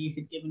 Tara, you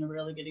had given a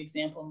really good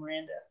example.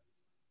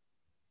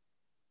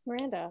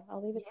 Miranda,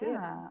 I'll leave it to you.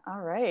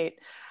 All right.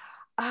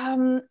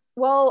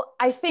 Well,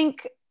 I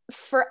think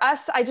for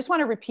us, I just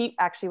want to repeat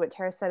actually what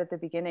Tara said at the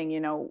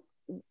beginning.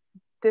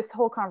 This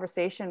whole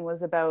conversation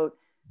was about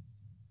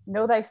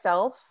know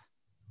thyself,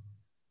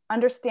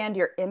 understand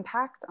your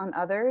impact on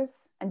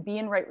others, and be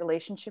in right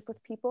relationship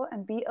with people,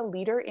 and be a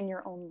leader in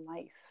your own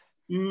life.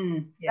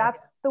 Yes. That's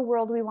the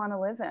world we want to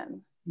live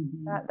in.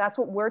 Mm-hmm. That's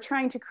what we're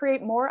trying to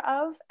create more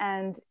of.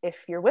 And if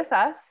you're with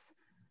us,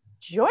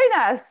 join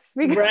us,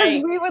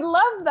 because we would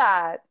love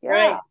that. Yeah.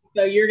 Right.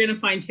 So you're going to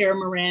find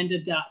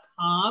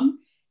TaraMiranda.com,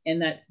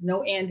 and that's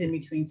no and in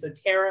between. So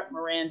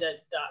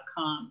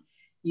TaraMiranda.com.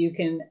 You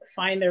can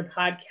find their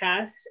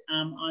podcast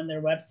on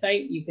their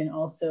website. You can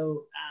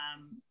also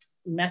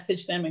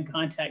message them and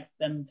contact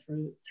them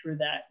through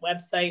that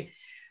website.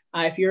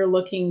 If you're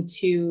looking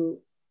to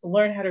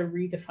learn how to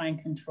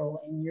redefine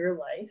control in your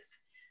life,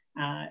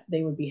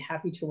 they would be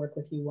happy to work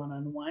with you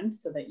one-on-one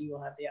so that you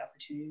will have the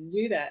opportunity to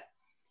do that.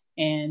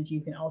 And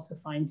you can also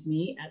find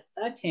me at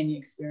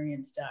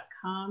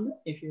thetanyaexperience.com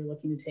if you're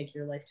looking to take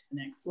your life to the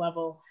next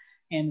level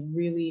and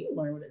really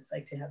learn what it's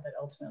like to have that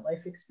ultimate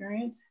life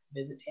experience.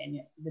 Visit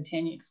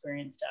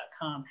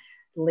thetanyaexperience.com.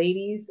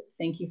 Ladies,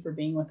 thank you for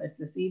being with us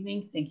this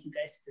evening. Thank you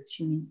guys for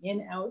tuning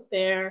in out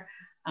there.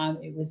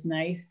 It was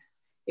nice.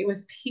 It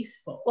was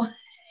peaceful.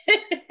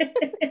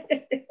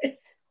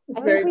 I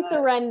think we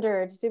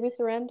surrendered. Did we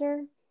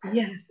surrender?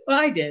 Yes, well,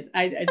 I did.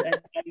 I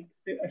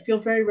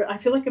feel I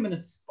feel like I'm in a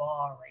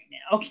spa right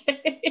now.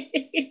 Okay.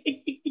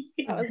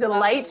 It was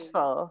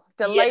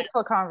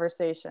delightful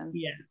conversation.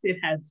 Yes, it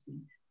has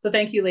been. So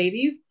thank you,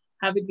 ladies.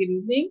 Have a good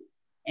evening,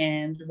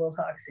 and we'll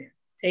talk soon.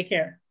 Take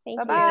care.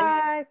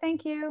 Bye-bye.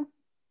 Thank you.